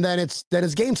 bye. And then it's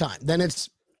game time. Then it's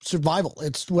survival.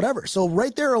 It's whatever. So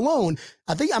right there alone,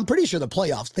 I'm pretty sure the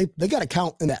playoffs, they got to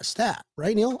count in that stat,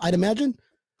 right, Neil? I'd imagine.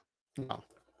 No,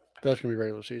 that's gonna be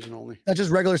regular season only. That's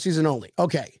just regular season only.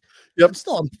 Okay. Yep.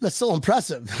 That's still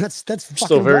impressive. That's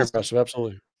still very impressive.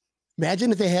 Absolutely.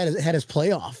 Imagine if they had his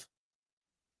playoff.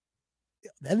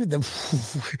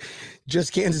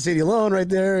 Just Kansas City alone right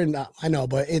there. And I know,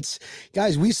 but it's,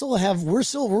 guys, we're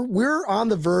on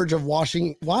the verge of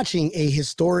watching a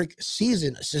historic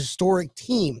season, a historic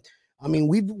team. I mean,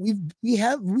 we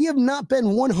have not been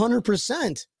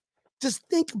 100%. Just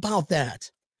think about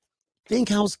that. Think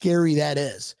how scary that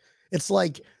is. It's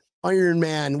like Iron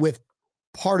Man with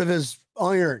part of his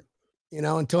iron,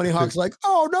 and Tony Hawk's like,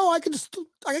 oh no, I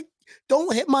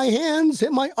don't hit my hands,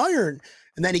 hit my iron.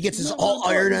 And then he gets his all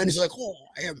iron and he's like, oh,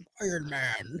 I am Iron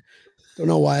Man. Don't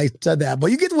know why I said that,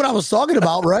 but you get what I was talking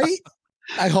about, right?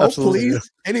 I hope, Absolutely, please.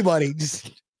 yeah. Anybody,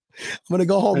 just I'm gonna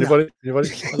go home Anybody? now.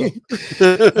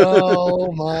 Hello.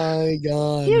 Oh my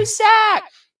god. You suck.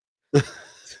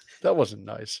 That wasn't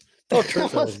nice. Don't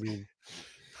trick that was mean.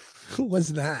 Who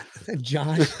was that?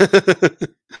 Josh.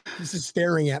 This is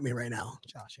staring at me right now.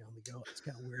 Josh, let me go. It's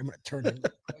kind of weird. I'm gonna turn him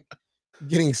real quick. I'm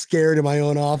getting scared in my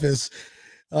own office.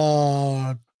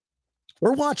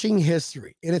 We're watching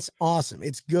history, and it's awesome.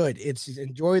 It's good. It's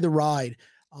enjoy the ride.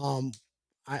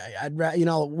 I'd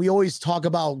rather, we always talk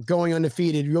about going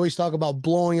undefeated. We always talk about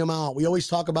blowing them out. We always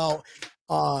talk about,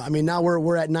 now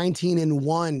we're at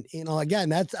 19-1. Again,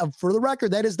 that's for the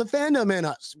record. That is the fandom in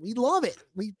us. We love it.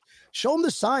 We show them the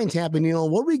sign, Tampa.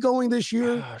 What are we going this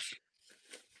year? Gosh.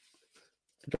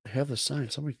 I don't have the sign.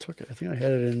 Somebody took it. I think I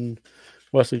had it in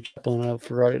Wesley Chaplin. I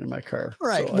forgot it in my car. All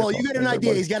right. So well, you got an idea.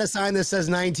 Everybody. He's got a sign that says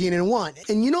 19-1.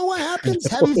 And you know what happens?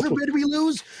 Heaven forbid we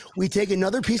lose. We take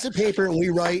another piece of paper and we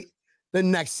write the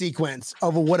next sequence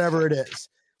of whatever it is.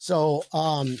 So,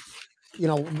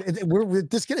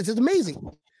 it's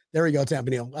amazing. There we go,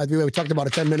 Tampa Neal. We talked about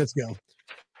it 10 minutes ago.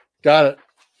 Got it.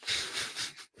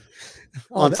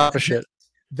 Oh, On top of shit.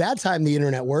 That time the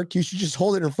internet worked. You should just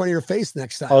hold it in front of your face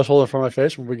next time. I was holding it for my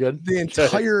face. We'll be good. The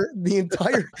entire.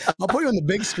 I'll put you on the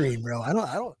big screen, bro. I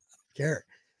don't care.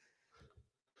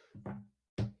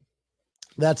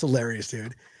 That's hilarious,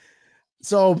 dude.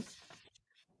 So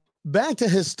back to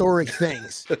historic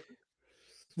things.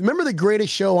 Remember the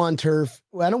greatest show on turf?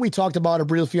 I know we talked about it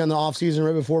briefly on the offseason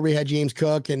right before we had James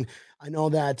Cook. And I know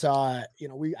that,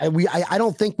 I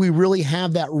don't think we really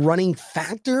have that running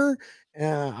factor.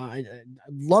 I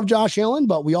love Josh Allen,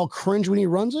 but we all cringe when he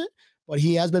runs it. But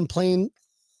he has been playing,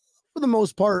 for the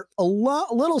most part, a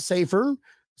little safer,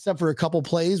 except for a couple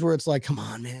plays where it's like, come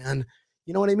on, man.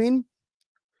 You know what I mean?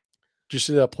 Did you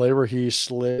see that play where he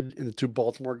slid and the two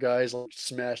Baltimore guys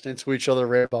smashed into each other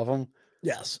right above him?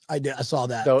 Yes, I did. I saw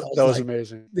that. That was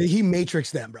amazing. He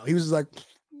matrixed them, bro. He was like,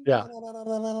 yeah.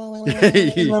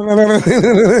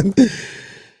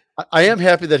 I am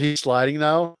happy that he's sliding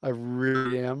now. I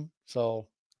really am. So,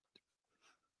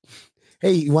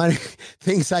 hey, you want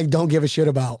things I don't give a shit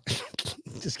about?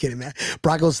 Just kidding, man.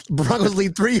 Broncos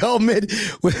lead 3-0 mid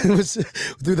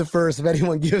through the first. If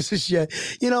anyone gives a shit,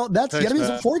 that's gotta be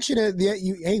unfortunate.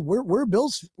 We're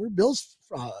Bills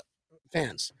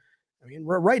fans. I mean,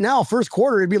 right now, first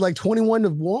quarter it'd be like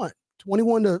 21-1,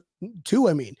 21-2.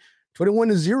 I mean,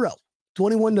 21-0,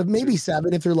 21 to maybe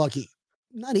 7 if they're lucky.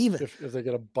 Not even if they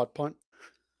get a butt punt.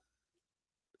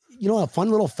 A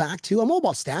fun little fact too. I'm all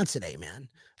about stats today, man.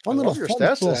 Fun little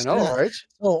stats today, I know, right?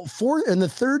 So in the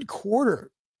third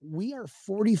quarter, we are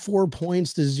 44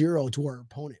 points to 0 to our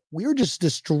opponent. We are just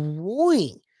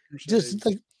destroying, just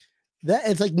like that.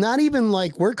 It's like not even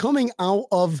like we're coming out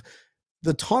of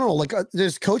the tunnel. Like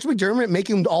there's Coach McDermott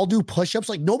making them all do push-ups.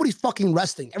 Like nobody's fucking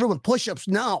resting. Everyone push-ups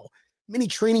now. Mini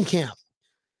training camp.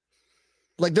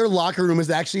 Like their locker room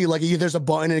is actually like there's a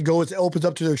button and it opens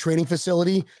up to their training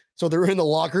facility. So they're in the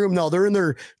locker room. No,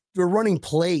 they're running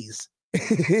plays.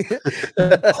 I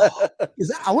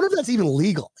wonder if that's even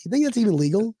legal. You think that's even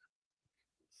legal?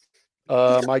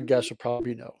 My guess would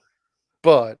probably be no.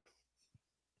 But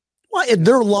if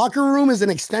their locker room is an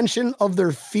extension of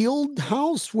their field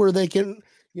house where they can,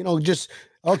 we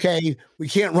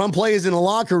can't run plays in a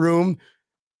locker room.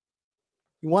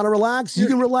 You want to relax? You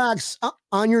can relax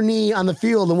on your knee on the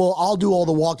field, and I'll do all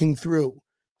the walking through.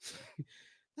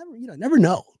 Never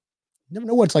know. Never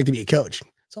know what it's like to be a coach.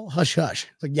 It's all hush hush.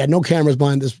 It's like, no cameras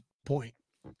behind this point.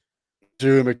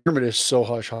 Dude, McDermott is so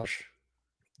hush hush.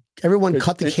 Everyone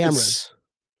cut the cameras.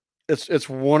 It's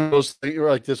one of those things where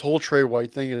like this whole Trey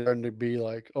White thing is starting to be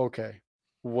like, okay,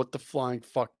 what the flying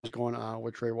fuck is going on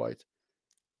with Trey White?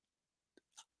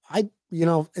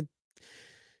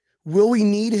 Will we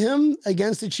need him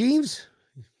against the Chiefs?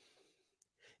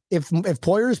 If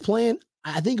Poyer's playing,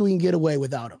 I think we can get away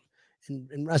without him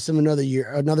and rest him another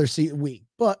week.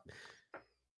 But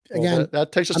again,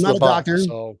 that takes us I'm to not the a bye, doctor.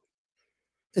 so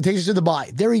it takes us to the bye.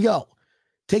 There we go.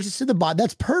 Takes us to the bye.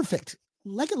 That's perfect.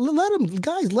 Let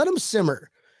him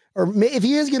simmer. Or if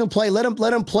he is going to play, let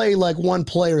him play like one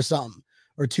play or something,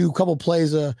 or couple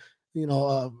plays, a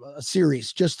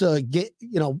series, just to get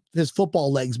his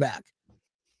football legs back.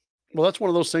 Well, that's one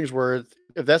of those things where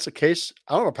if that's the case,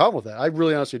 I don't have a problem with that. I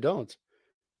really honestly don't.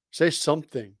 Say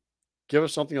something. Give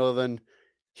us something other than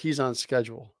he's on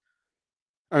schedule.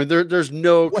 I mean, there's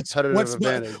no competitive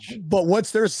advantage. But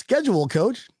what's their schedule,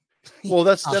 Coach? Well,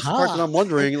 that's the part that I'm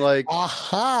wondering. Like,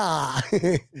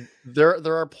 there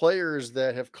are players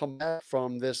that have come back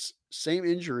from this same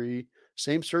injury,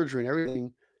 same surgery, and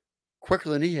everything quicker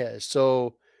than he has.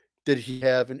 So did he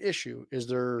have an issue?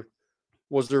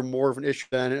 Was there more of an issue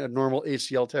than a normal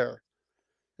ACL tear?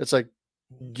 It's like,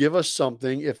 give us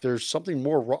something. If there's something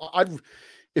more wrong,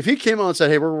 if he came out and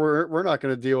said, "Hey, we're not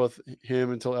going to deal with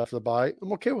him until after the bye,"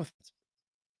 I'm okay with it.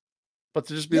 But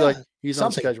to just be like, he's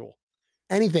something. on schedule.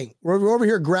 Anything. We're over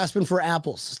here grasping for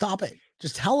apples. Stop it.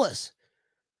 Just tell us.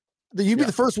 You'd be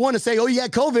the first one to say, "Oh, you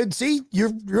got COVID. See,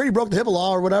 you already broke the HIPAA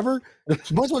law or whatever."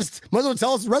 might as well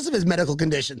tell us the rest of his medical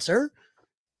condition, sir.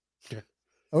 Yeah.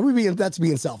 That's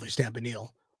being selfish, Tampa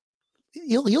Neil.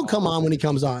 He'll come on when he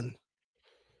comes on.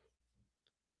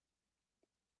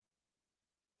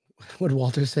 What did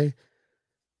Walter say?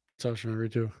 That's what I was trying to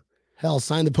read too. Hell,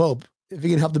 sign the Pope. If he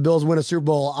can help the Bills win a Super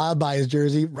Bowl, I'll buy his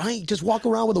jersey. Right? Just walk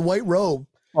around with a white robe.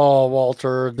 Oh,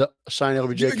 Walter, sign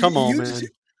LBJ. Come on, man.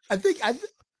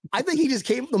 I think he just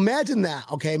came. Imagine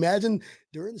that. Okay, imagine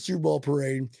during the Super Bowl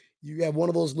parade, you have one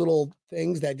of those little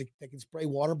things that can spray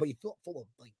water, but you fill it full of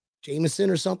like Jameson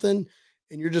or something,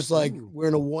 and you're just like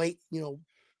wearing a white,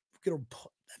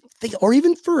 or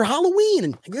even for Halloween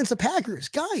and against the Packers,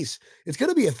 guys, it's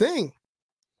gonna be a thing.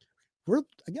 You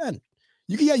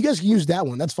guys can use that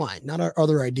one. That's fine. Not our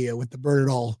other idea with the burn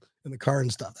it all in the car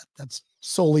and stuff. That's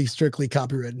solely strictly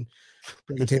copyrighted.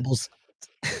 Breaking tables.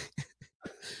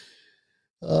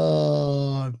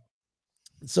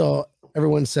 So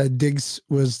everyone said Diggs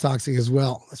was toxic as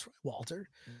well. That's right, Walter.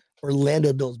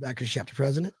 Orlando Bills backers chapter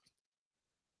president.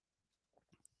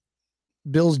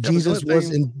 Bills Jesus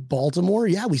was in Baltimore.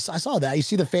 Yeah, I saw that. You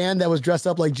see the fan that was dressed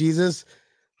up like Jesus.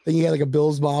 Then you had like a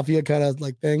Bills Mafia kind of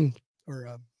like thing.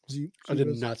 Or I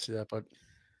did not see that, but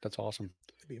that's awesome.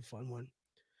 It'd be a fun one.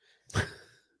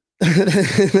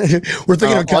 We're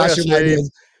thinking of costume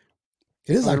ideas.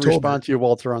 It is October. Respond to you,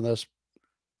 Walter, on this.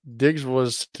 Diggs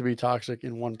was to be toxic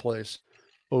in one place.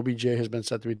 OBJ has been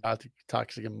said to be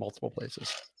toxic in multiple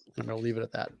places. I'm going to leave it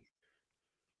at that.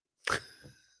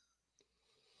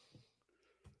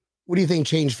 What do you think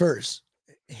changed first?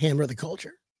 Hammer the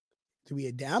culture? Do we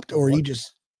adapt, or you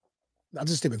just?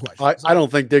 That's a stupid question. I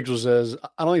don't think Diggs I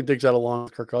don't think Diggs got along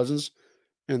with Kirk Cousins,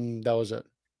 and that was it.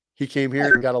 He came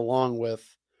here and got along with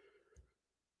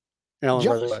Allen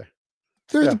right away.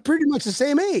 They're pretty much the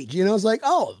same age. It's like,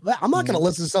 oh, I'm not going to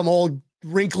listen to some old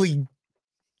wrinkly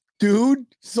dude,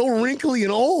 so wrinkly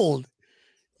and old.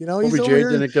 He's OBJ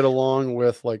didn't get along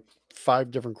with like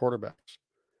 5 different quarterbacks.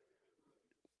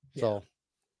 So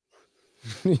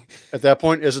at that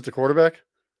point, is it the quarterback?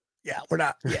 Yeah, we're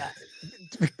not. Yeah.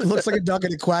 It looks like a duck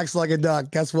and it quacks like a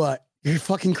duck. Guess what? You're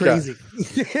fucking crazy.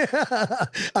 Yeah.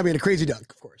 I mean, a crazy duck,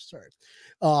 of course. Sorry.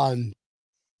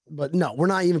 But no, we're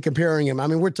not even comparing him. I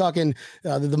mean, we're talking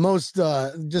the most,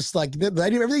 just like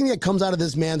everything that comes out of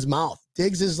this man's mouth.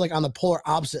 Diggs is like on the polar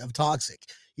opposite of toxic.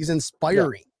 He's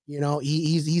inspiring.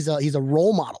 He's a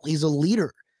role model. He's a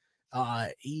leader.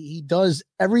 He does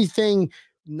everything.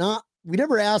 We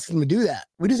never asked him to do that.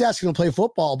 We just asked him to play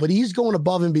football, but he's going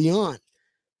above and beyond.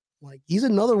 Like, he's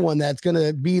another one that's going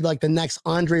to be like the next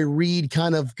Andre Reed,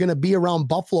 kind of going to be around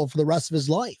Buffalo for the rest of his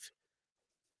life.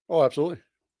 Oh, absolutely.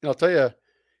 And I'll tell you,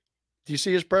 do you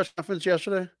see his press conference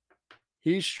yesterday?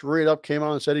 He straight up came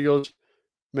out and said, he goes,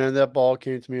 "Man, that ball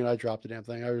came to me and I dropped the damn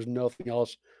thing. There's nothing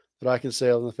else that I can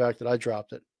say other than the fact that I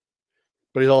dropped it."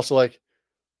 But he's also like,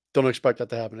 don't expect that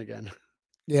to happen again.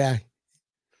 Yeah.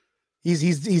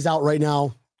 He's out right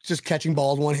now, just catching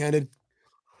balls one-handed.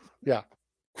 Yeah.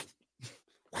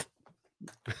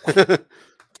 I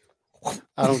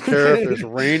don't care if there's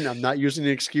rain. I'm not using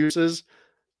the excuses.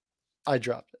 I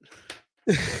dropped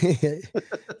it.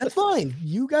 That's fine.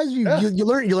 You guys, you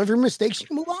learn from your mistakes. You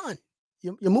move on.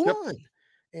 You move on.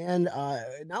 And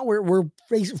now we're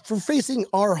facing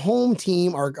our home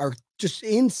team. Our just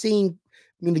insane.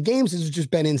 I mean, the games has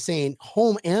just been insane,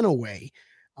 home and away.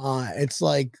 It's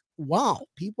like, wow,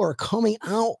 people are coming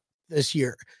out this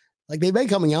year. Like, they've been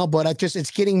coming out, but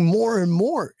it's getting more and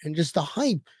more, and just the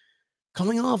hype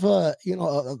coming off a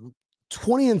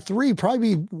 20-3,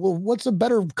 probably. Well, what's a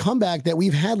better comeback that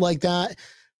we've had like that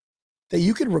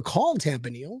you could recall, Tampa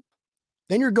Neil?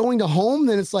 Then you're going to home,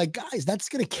 then it's like, guys, that's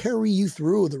going to carry you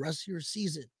through the rest of your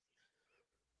season.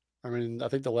 I mean, I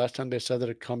think the last time they said that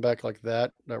a comeback like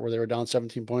that where they were down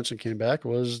 17 points and came back,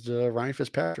 was the Ryan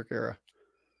Fitzpatrick era.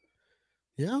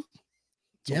 Yeah.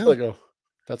 Ago.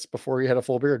 That's before he had a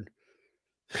full beard.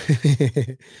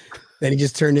 Then he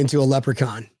just turned into a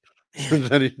leprechaun.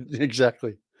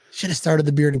 Exactly. Should have started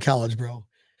the beard in college, bro.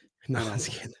 No, I was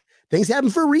kidding. Things happen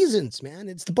for reasons, man.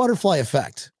 It's the butterfly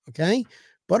effect. Okay.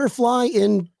 Butterfly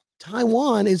in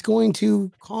Taiwan is going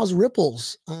to cause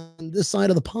ripples on this side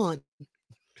of the pond.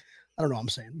 I don't know what I'm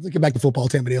saying. Let's get back to football,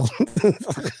 Tampa Neal. I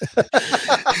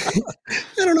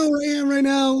don't know where I am right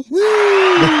now.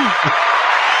 Woo!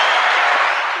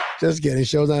 Just kidding.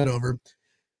 Show's not over.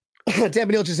 Tampa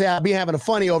Neal just be having a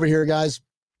funny over here, guys.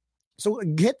 So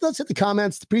let's hit the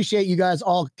comments. Appreciate you guys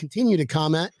all continue to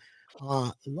comment.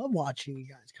 Love watching you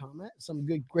guys comment. Some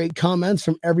great comments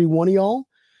from every one of y'all.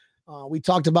 We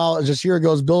talked about just here it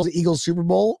goes, Bills Eagles Super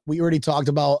Bowl. We already talked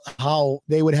about how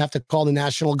they would have to call the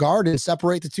National Guard and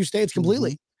separate the two states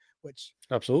completely. Which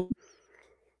absolutely,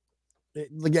 they're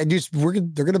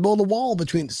going to build a wall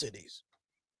between the cities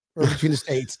or between the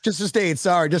states, just the states.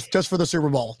 Sorry, just for the Super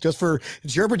Bowl,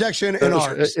 it's your protection and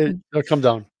ours. It'll come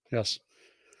down. Yes.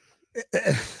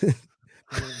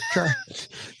 We're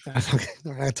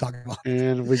not talking about it.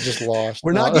 And we just lost.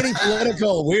 We're not getting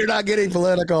political. We're not getting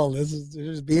political. This is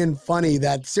just being funny.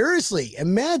 That seriously,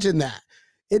 imagine that.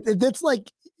 It's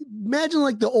like imagine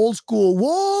like the old school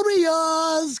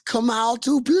Warriors come out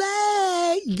to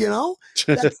play. You know,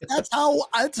 that's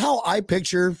how I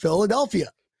picture Philadelphia.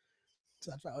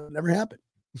 So that's why it would never happen.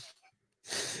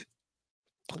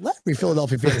 Let every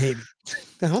Philadelphia fan hate me.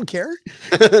 I don't care.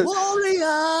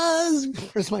 Warriors.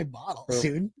 Where's my bottle,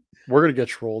 dude? We're gonna get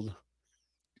trolled.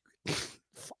 Fine,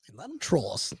 let them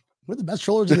troll us. We're the best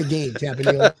trollers in the game, Tampa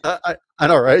Neal. I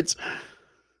know, right?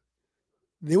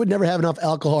 They would never have enough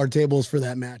alcohol tables for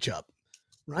that matchup,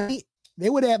 right? They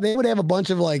would have a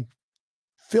bunch of like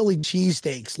Philly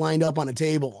cheesesteaks lined up on a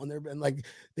table, and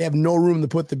they have no room to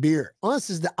put the beer.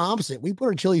 Us is the opposite. We put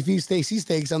our chili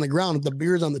cheesesteaks on the ground with the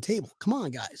beers on the table. Come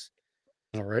on, guys.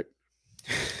 All right.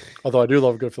 Although I do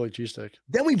love a good Philly cheesesteak.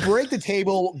 Then we break the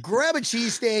table, grab a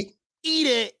cheesesteak, eat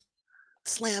it,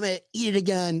 slam it, eat it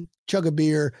again, chug a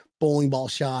beer, bowling ball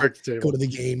shot, go to the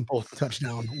game,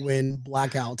 touchdown, win,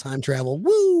 blackout, time travel,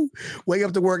 woo! Wake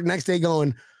up to work next day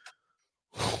going,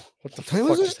 what the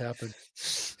fuck just happened?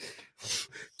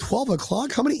 12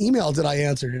 o'clock? How many emails did I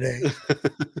answer today?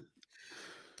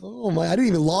 Oh my, I didn't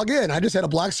even log in. I just had a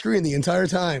black screen the entire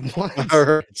time. What? All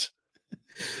right.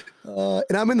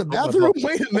 And I'm in the bathroom.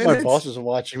 Wait a minute. My bosses are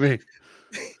watching me.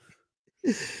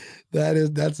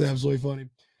 That's absolutely funny.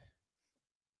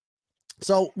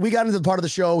 So we got into the part of the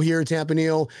show here, Tampa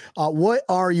Neal. What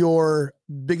are your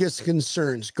biggest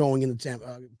concerns going into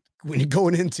Tampa? When you're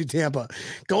going into Tampa,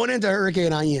 going into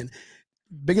Hurricane Ian,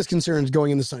 biggest concerns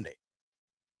going into Sunday?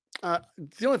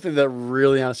 The only thing that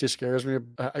really honestly scares me,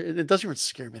 it doesn't even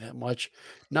scare me that much.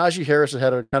 Najee Harris has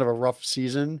had a kind of a rough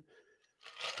season.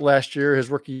 Last year, his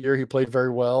rookie year, he played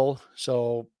very well.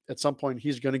 So at some point,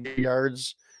 he's going to get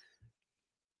yards.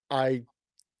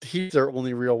 He's their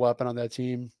only real weapon on that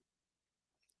team.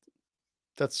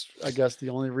 That's, I guess, the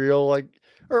only real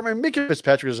Minkah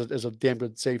Fitzpatrick is a damn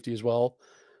good safety as well.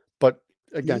 But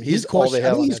again, he's all they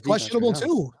have. He's questionable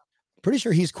too. Pretty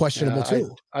sure he's questionable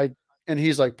too. And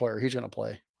he's like Poyer. He's going to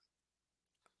play.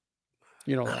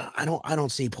 You know, I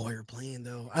don't see Poyer playing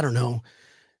though. I don't know.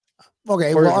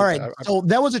 Okay, well, all right. So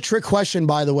that was a trick question,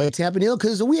 by the way, Tampa Neal,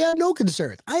 because we have no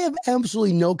concerns. I have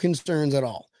absolutely no concerns at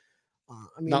all.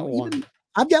 Not one.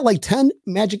 I've got like 10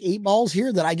 Magic 8 balls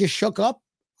here that I just shook up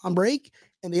on break,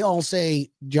 and they all say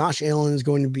Josh Allen is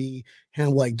going to be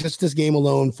just this game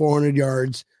alone, 400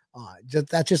 yards.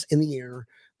 That's just in the air.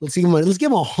 Let's give him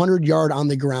a 100-yard on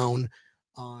the ground.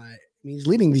 He's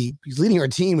leading our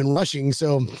team in rushing,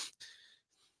 so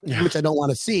which I don't want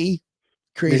to see.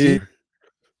 Crazy.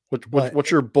 What's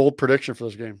your bold prediction for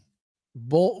this game?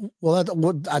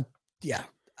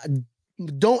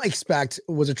 Don't expect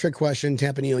was a trick question,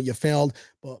 Tampa Neal. You failed,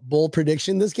 but bold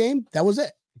prediction this game, that was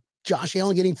it. Josh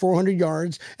Allen getting 400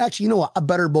 yards. Actually, you know what? A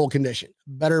better bold condition.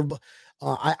 Better.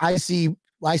 I see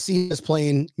us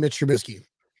playing Mitch Trubisky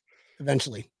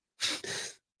eventually.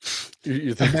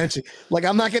 You think? Eventually.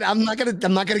 I'm not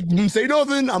gonna say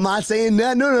nothing. I'm not saying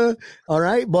that. No. All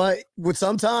right. But with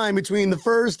some time between the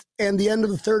first and the end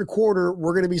of the third quarter,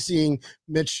 we're going to be seeing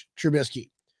Mitch Trubisky.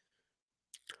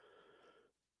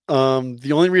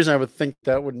 The only reason I would think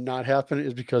that would not happen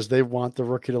is because they want the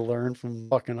rookie to learn from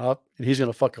fucking up, and he's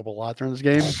going to fuck up a lot during this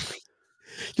game.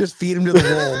 Just feed him to the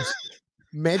wolves.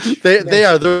 Mitch,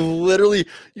 they're literally.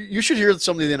 You should hear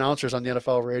some of the announcers on the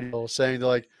NFL radio saying they're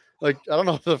like I don't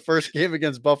know if the first game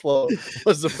against Buffalo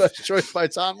was the best choice by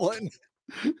Tomlin.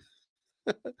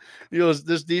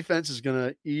 This defense is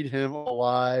gonna eat him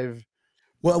alive.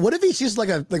 Well, what if he's just like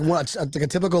a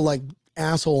typical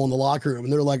asshole in the locker room,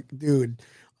 and they're like, dude,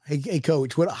 hey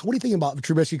coach, what do you think about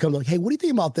Trubisky? Comes like, hey, what do you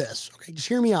think about this? Okay, just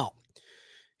hear me out.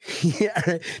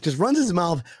 Yeah, just runs his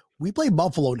mouth. We play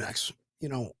Buffalo next.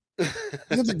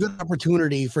 It's a good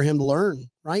opportunity for him to learn,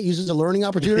 right? Uses a learning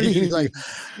opportunity. He's like,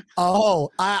 oh,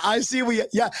 I see.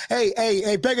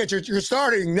 Hey, Pickett, you're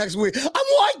starting next week. I'm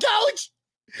white, coach.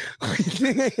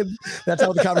 That's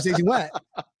how the conversation went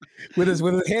with his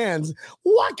hands.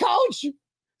 What, coach? You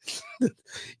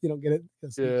don't get it?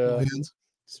 Yeah.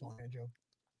 Small hand joke.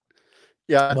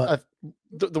 Yeah, But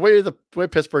the way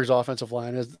Pittsburgh's offensive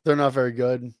line is, they're not very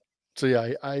good. So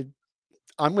yeah, I'm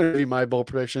going to be my bold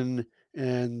prediction,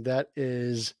 and that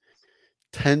is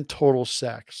 10 total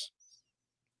sacks.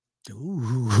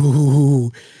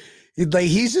 ooh, like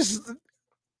he's just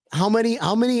how many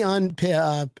on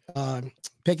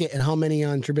Pickett and how many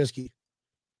on Trubisky?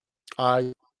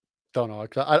 I don't know.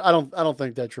 I don't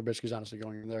think that Trubisky's honestly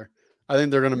going in there. I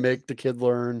think they're going to make the kid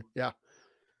learn. Yeah.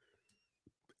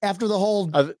 After the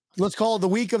whole, let's call it the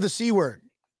week of the C word,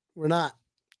 we're not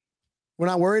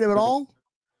worried at all.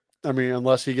 I mean,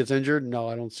 unless he gets injured, no,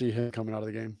 I don't see him coming out of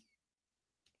the game.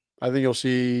 I think you'll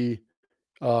see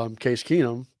Case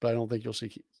Keenum, but I don't think you'll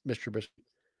see Mitch Trubisky.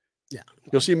 Yeah,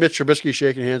 you'll see Mitch Trubisky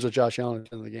shaking hands with Josh Allen at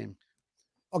the end of the game.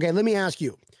 Okay, let me ask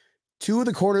you: two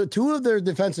of their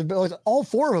defensive, all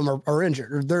four of them are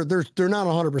injured. They're not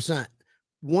 100%.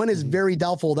 One is very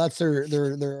doubtful. That's their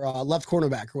left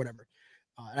cornerback or whatever.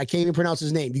 I can't even pronounce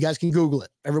his name. You guys can Google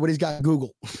it. Everybody's got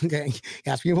Google. Okay,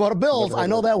 ask me about the Bills. I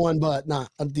know that one, but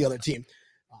not the other team.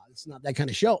 It's not that kind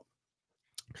of show.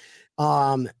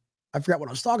 I forgot what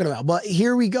I was talking about, but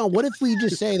here we go. What if we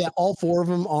just say that all four of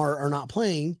them are not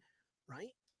playing,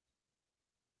 right?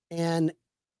 And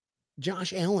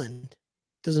Josh Allen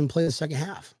doesn't play the second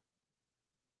half.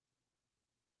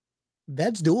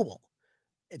 That's doable.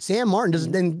 Sam Martin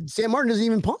doesn't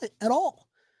even punt at all.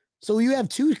 So you have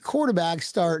two quarterbacks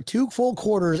start 2 full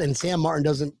quarters, and Sam Martin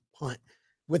doesn't punt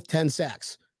with 10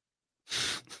 sacks.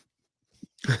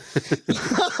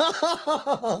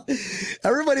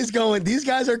 Everybody's going, these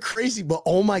guys are crazy, but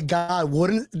oh my God,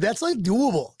 that's like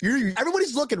doable.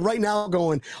 Everybody's looking right now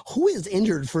going, who is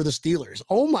injured for the Steelers?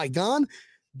 Oh my God.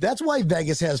 That's why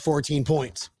Vegas has 14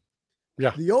 points.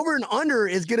 Yeah. The over and under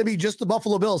is going to be just the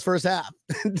Buffalo Bills first half.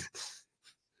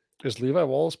 Is Levi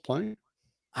Wallace playing?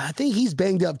 I think he's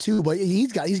banged up too, but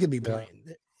he's going to be playing.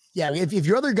 Yeah. If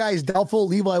your other guy is doubtful,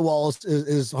 Levi Wallace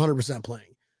is 100% playing.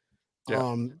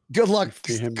 Yeah. Good luck.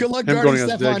 Good luck guarding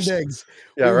Stephon Diggs.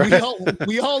 Yeah, right.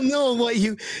 We all know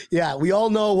we all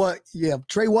know what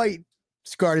Trey White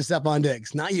guarded Stephon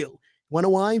Diggs, not you. Want to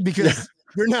know why? Because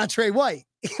you're not Trey White.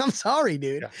 I'm sorry,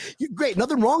 dude. Yeah. You're great.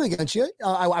 Nothing wrong against you.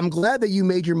 I'm glad that you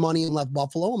made your money and left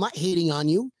Buffalo. I'm not hating on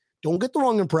you. Don't get the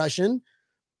wrong impression.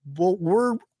 But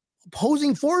we're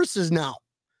opposing forces now.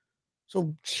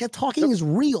 So shit talking is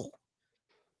real.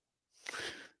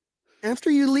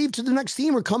 After you leave to the next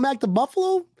team or come back to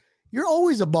Buffalo, you're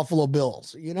always a Buffalo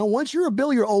Bills. Once you're a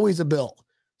Bill, you're always a Bill.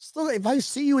 So if I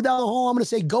see you down the hall, I'm going to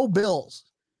say, go Bills.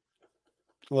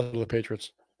 The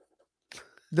Patriots.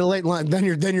 The late line. Then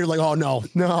you're like, oh no,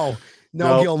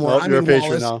 Gilmore. I'm in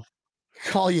Wallace. Now.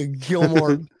 Call you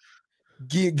Gilmore.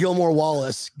 Gilmore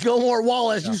Wallace. Gilmore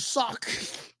Wallace, you suck.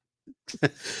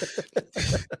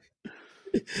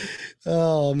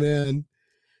 Oh man.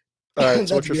 All right.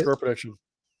 So what's your score prediction?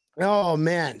 Oh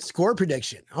man, score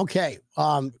prediction. Okay.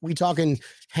 We talking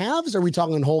halves or are we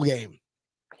talking whole game?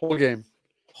 Whole game.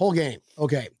 Whole game.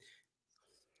 Okay.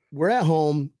 We're at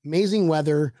home, amazing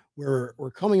weather. We're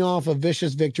coming off a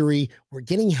vicious victory. We're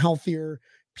getting healthier.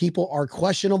 People are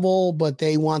questionable, but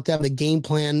they want to have the game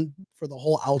plan for the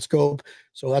whole outscope.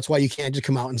 So that's why you can't just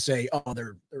come out and say, oh,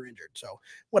 they're injured. So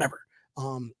whatever.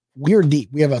 We're deep.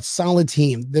 We have a solid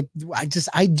team. I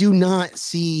do not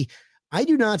see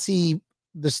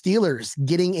the Steelers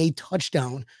getting a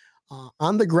touchdown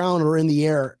on the ground or in the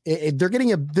air. They're getting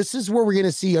this is where we're going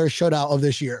to see our shutout of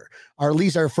this year, or at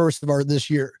least our first of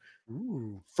this year.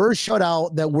 Ooh. First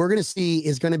shutout that we're going to see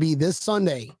is going to be this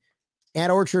Sunday at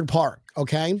Orchard Park.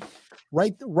 Okay.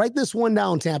 Write this one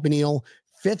down, Tampanil.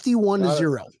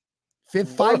 51-0.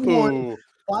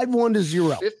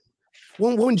 5-1-0.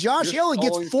 When Josh Allen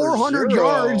gets 400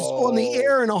 yards on the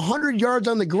air and 100 yards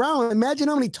on the ground, imagine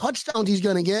how many touchdowns he's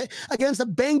going to get against a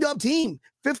banged up team.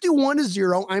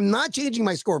 51-0. I'm not changing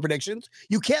my score predictions.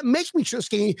 You can't make me don't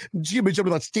know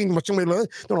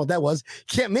what that was.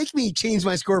 Can't make me change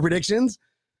my score predictions.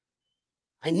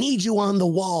 I need you on the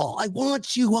wall. I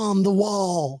want you on the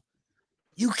wall.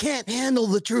 You can't handle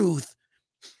the truth.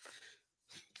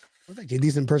 I did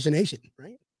these impersonation,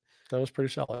 right? That was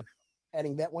pretty solid.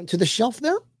 Adding that one to the shelf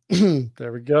there.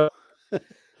 There we go.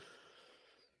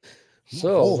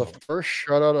 So the first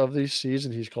shutout of the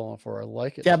season he's calling for. I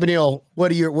like it. Tampanil,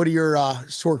 what are your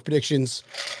score predictions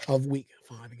of week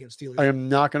 5 against Steelers. I am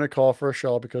not going to call for a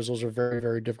shell because those are very,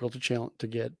 very difficult to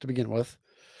get to begin with.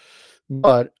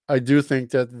 But I do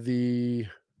think that the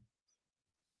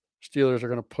Steelers are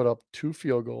going to put up 2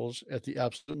 field goals at the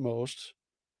absolute most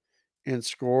and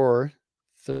score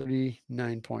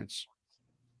 39 points.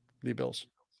 The Bills.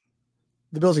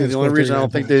 The Bills. And the only reason I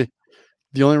don't think they're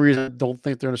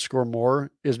going to score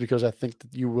more is because I think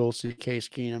that you will see Case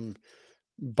Keenum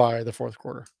by the fourth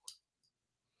quarter.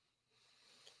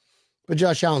 But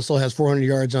Josh Allen still has 400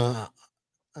 yards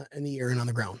in the air and on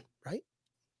the ground, right?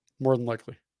 More than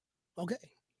likely. Okay,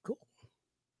 cool.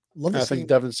 Love to I see think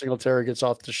Devin Singletary gets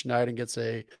off to Schneid and gets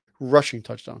a rushing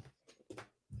touchdown.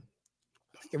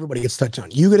 Everybody gets a touchdown.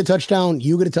 You get a touchdown.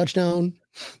 You get a touchdown.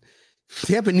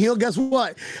 Tampa Neal, guess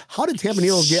what? How did Tampa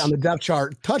Neal get on the depth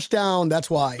chart? Touchdown. That's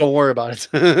why. Don't worry about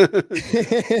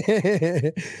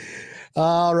it.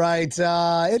 All right.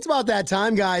 It's about that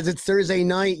time, guys. It's Thursday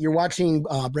night. You're watching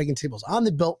Breaking Tables on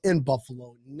the Built in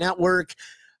Buffalo Network.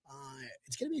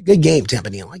 It's going to be a good game, Tampa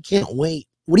Neal. I can't wait.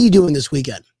 What are you doing this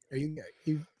weekend? Are you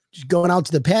just going out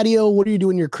to the patio? What are you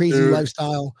doing in your crazy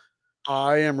lifestyle?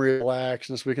 I am relaxed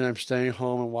this weekend. I'm staying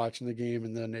home and watching the game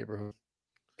in the neighborhood.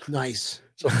 Nice.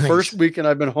 So first weekend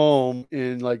I've been home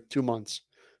in like 2 months.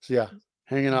 So yeah,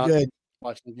 hanging out,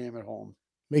 watching the game at home.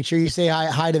 Make sure you say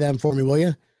hi to them for me, will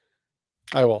you?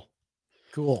 I will.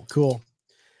 Cool.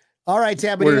 All right,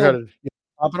 Tampa. Where you headed?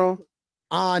 Pompano?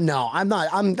 No, I'm not.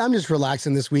 I'm just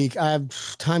relaxing this week.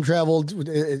 I've time traveled.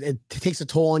 It takes a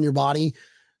toll on your body.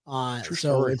 So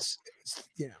story. it's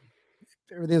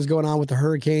everything's going on with the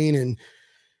hurricane and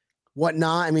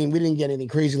whatnot. I mean, we didn't get anything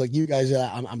crazy like you guys.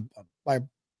 I'm by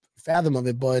fathom of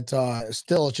it, but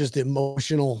still, it's just the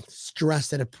emotional stress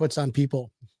that it puts on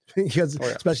people because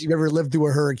especially if you've ever lived through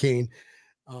a hurricane.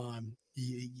 I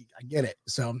get it.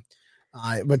 So,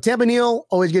 but Tampa Neal,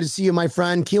 always good to see you, my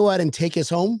friend. Can you go ahead and take us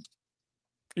home?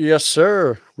 Yes,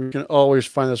 sir. We can always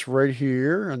find us right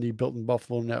here on the Built in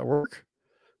Buffalo Network,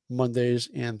 Mondays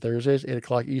and Thursdays, 8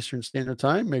 o'clock Eastern Standard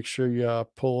Time. Make sure you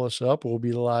pull us up. We'll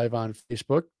be live on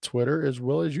Facebook, Twitter, as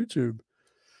well as YouTube.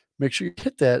 Make sure you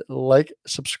hit that like,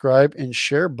 subscribe, and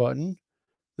share button.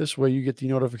 This way you get the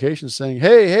notification saying,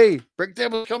 hey, Break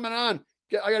Table's coming on.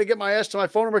 I got to get my ass to my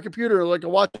phone or my computer like I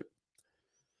watch it.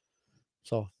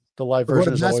 So the live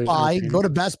version is always go to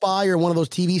Best Buy or one of those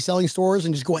TV selling stores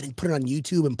and just go ahead and put it on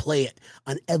YouTube and play it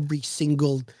on every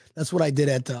single. That's what I did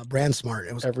at BrandSmart.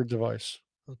 It was every device.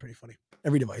 That was pretty funny.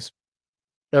 Every device.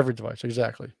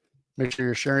 Exactly. Make sure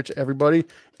you're sharing it to everybody.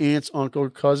 Aunts, uncle,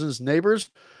 cousins,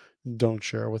 neighbors. Don't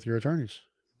share it with your attorneys.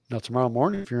 Now tomorrow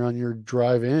morning, if you're on your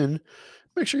drive in,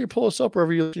 make sure you pull us up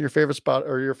wherever you listen to your favorite spot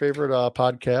or your favorite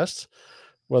podcasts.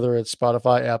 Whether it's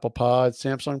Spotify, Apple Pod,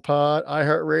 Samsung Pod,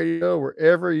 iHeartRadio,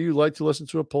 wherever you like to listen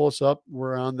to it, pull us up.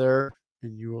 We're on there,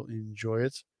 and you will enjoy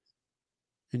it.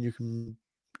 And you can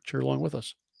cheer along with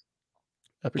us.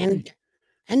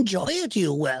 Enjoy it,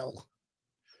 you will.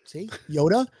 See,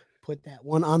 Yoda, put that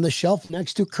one on the shelf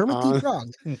next to Kermit the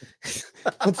Frog.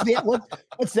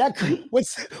 What's that?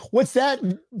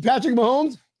 Patrick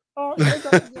Mahomes?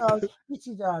 This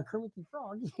is Kermit the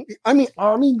Frog. I mean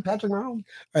Patrick Mahomes.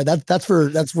 All right, that's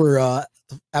for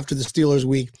after the Steelers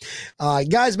week.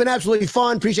 Guys, been absolutely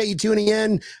fun. Appreciate you tuning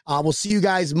in. We'll see you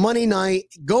guys Monday night.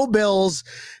 Go Bills.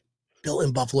 Built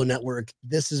in Buffalo Network.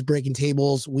 This is Breaking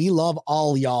Tables. We love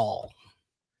all y'all.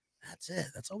 That's it.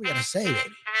 That's all we gotta say, baby.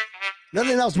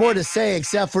 Nothing else more to say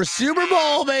except for Super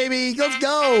Bowl, baby. Let's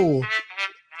go.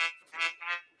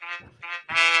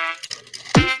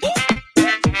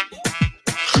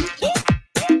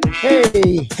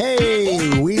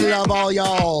 Hey, we love all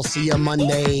y'all. See you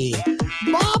Monday.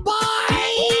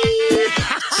 Bye-bye.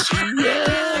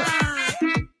 Yeah.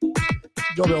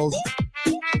 Go Bills.